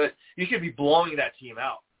is no good. You should be blowing that team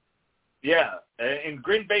out. Yeah. And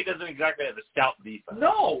Green Bay doesn't exactly have a stout defense.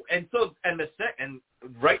 No. And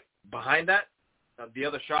right behind that, the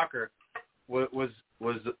other shocker was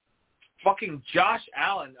fucking Josh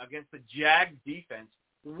Allen against the Jags defense.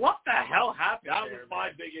 What the hell happened? That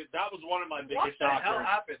was one of my biggest shockers. What the hell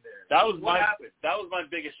happened there? That was my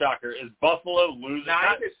biggest shocker is Buffalo losing.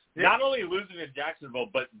 Not only losing to Jacksonville,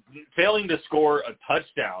 but failing to score a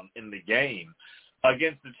touchdown in the game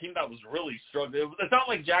against a team that was really struggling. It's not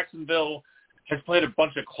like Jacksonville has played a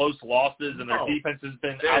bunch of close losses and their defense has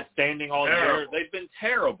been outstanding all year. They've been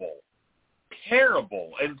terrible.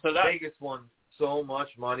 And so that Vegas won so much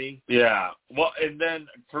money. Yeah. Well, and then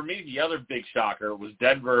for me, the other big shocker was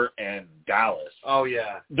Denver and Dallas. Oh,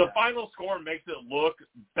 yeah. The final score makes it look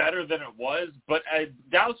better than it was, but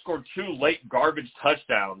Dallas scored 2 late garbage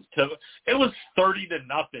touchdowns. It was 30-0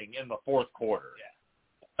 in the fourth quarter. Yeah.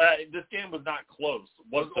 This game was not close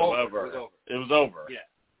whatsoever. It was over. Yeah.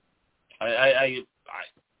 I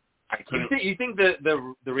couldn't. You think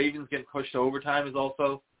the Ravens getting pushed to overtime is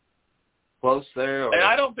also close there? Or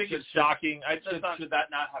I don't think it's shocking. Should that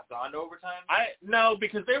not have gone to overtime? No,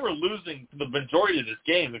 because they were losing the majority of this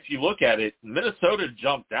game. If you look at it, Minnesota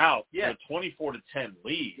jumped out to a 24-10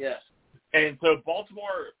 lead. Yeah. And so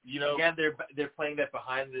Baltimore, again, they're playing that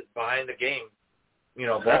behind the game,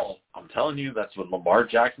 ball. I'm telling you, that's what Lamar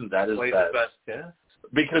Jackson's at his best. Yeah.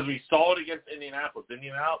 Because we saw it against Indianapolis.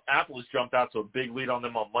 Indianapolis jumped out to a big lead on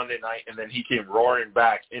them on Monday night, and then he came roaring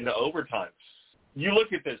back into overtime. You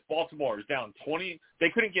look at this, Baltimore is down 20. They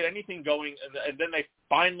couldn't get anything going, and then they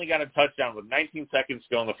finally got a touchdown with 19 seconds to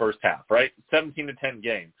go in the first half, right? 17-10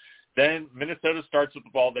 game. Then Minnesota starts with the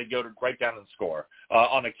ball. They go to right down and score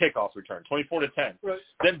on a kickoff return, 24-10. Right.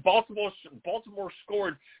 Then Baltimore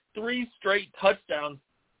scored 3 straight touchdowns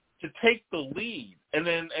to take the lead, and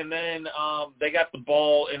then they got the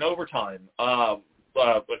ball in overtime a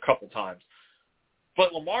couple times.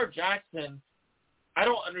 But Lamar Jackson, I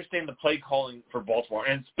don't understand the play calling for Baltimore,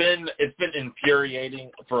 and it's been infuriating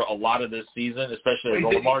for a lot of this season, especially as a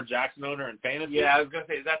Lamar Jackson owner in fantasy. Yeah, I was gonna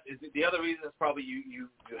say is the other reason is probably you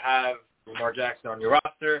have Lamar Jackson on your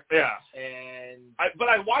roster. Yeah, but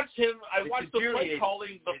I watched him. I watched the play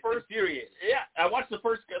calling the first. Yeah, I watched the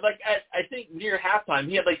first. I think near halftime,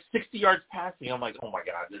 he had 60 yards passing. I'm like, oh my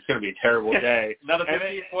god, it's gonna be a terrible day. Another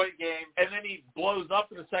 15-point game, and then he blows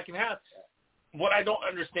up in the second half. What I don't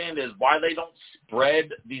understand is why they don't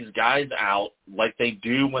spread these guys out like they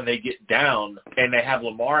do when they get down and they have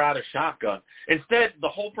Lamar out of shotgun. Instead, the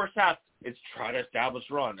whole first half, it's try to establish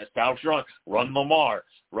run, run Lamar,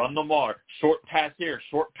 short pass here,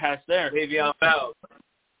 short pass there. Maybe I'm out.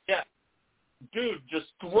 Yeah. Dude, just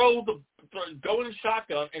go in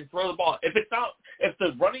shotgun and throw the ball. If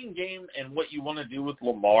the running game and what you want to do with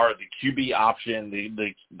Lamar, the QB option,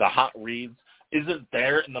 the hot reads, isn't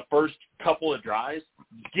there in the first couple of drives,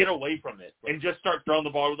 get away from it and just start throwing the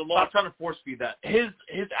ball with Lamar. Stop trying to force feed that. His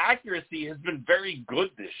accuracy has been very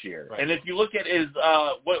good this year. Right. And if you look at his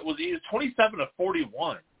he was 27 of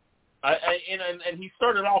 41. And he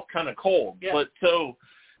started off kind of cold. Yeah. But so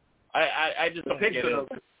I just don't get it.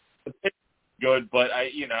 The pick good, but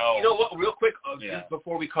You know what, real quick, just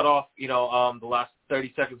before we cut off, the last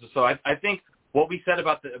 30 seconds or so, I think what we said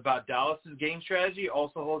about Dallas's game strategy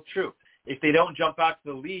also holds true. If they don't jump out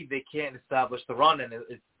to the lead, they can't establish the run, and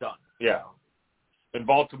it's done. Yeah. In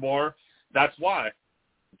Baltimore, that's why.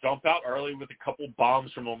 Jump out early with a couple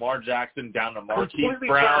bombs from Lamar Jackson down to Marquise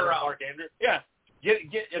Brown or Mark Andrews. Yeah.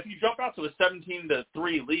 If you jump out to a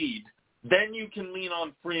 17-3 lead, then you can lean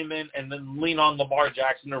on Freeman and then lean on Lamar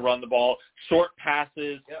Jackson to run the ball, short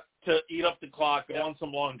passes to eat up the clock, go on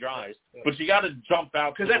some long drives. Yep. But you got to jump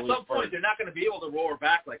out. Because at some point, they're not going to be able to roar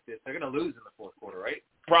back like this. They're going to lose in the fourth quarter, right?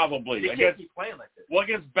 Probably. They can't keep playing like this. Well,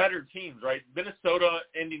 against better teams, right? Minnesota,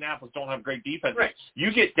 Indianapolis don't have great defense. Right.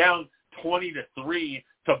 You get down 20-3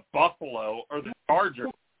 to Buffalo or the Chargers,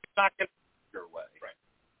 it's not going to go your way.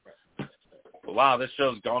 Right. But, wow, this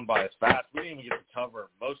show's gone by as fast. We didn't even get to cover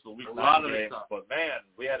most of the week's games. But, man,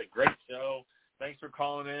 we had a great show. Thanks for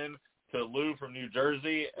calling in to Lou from New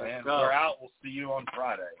Jersey. And we're out. We'll see you on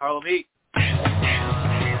Friday. Harlem Heat.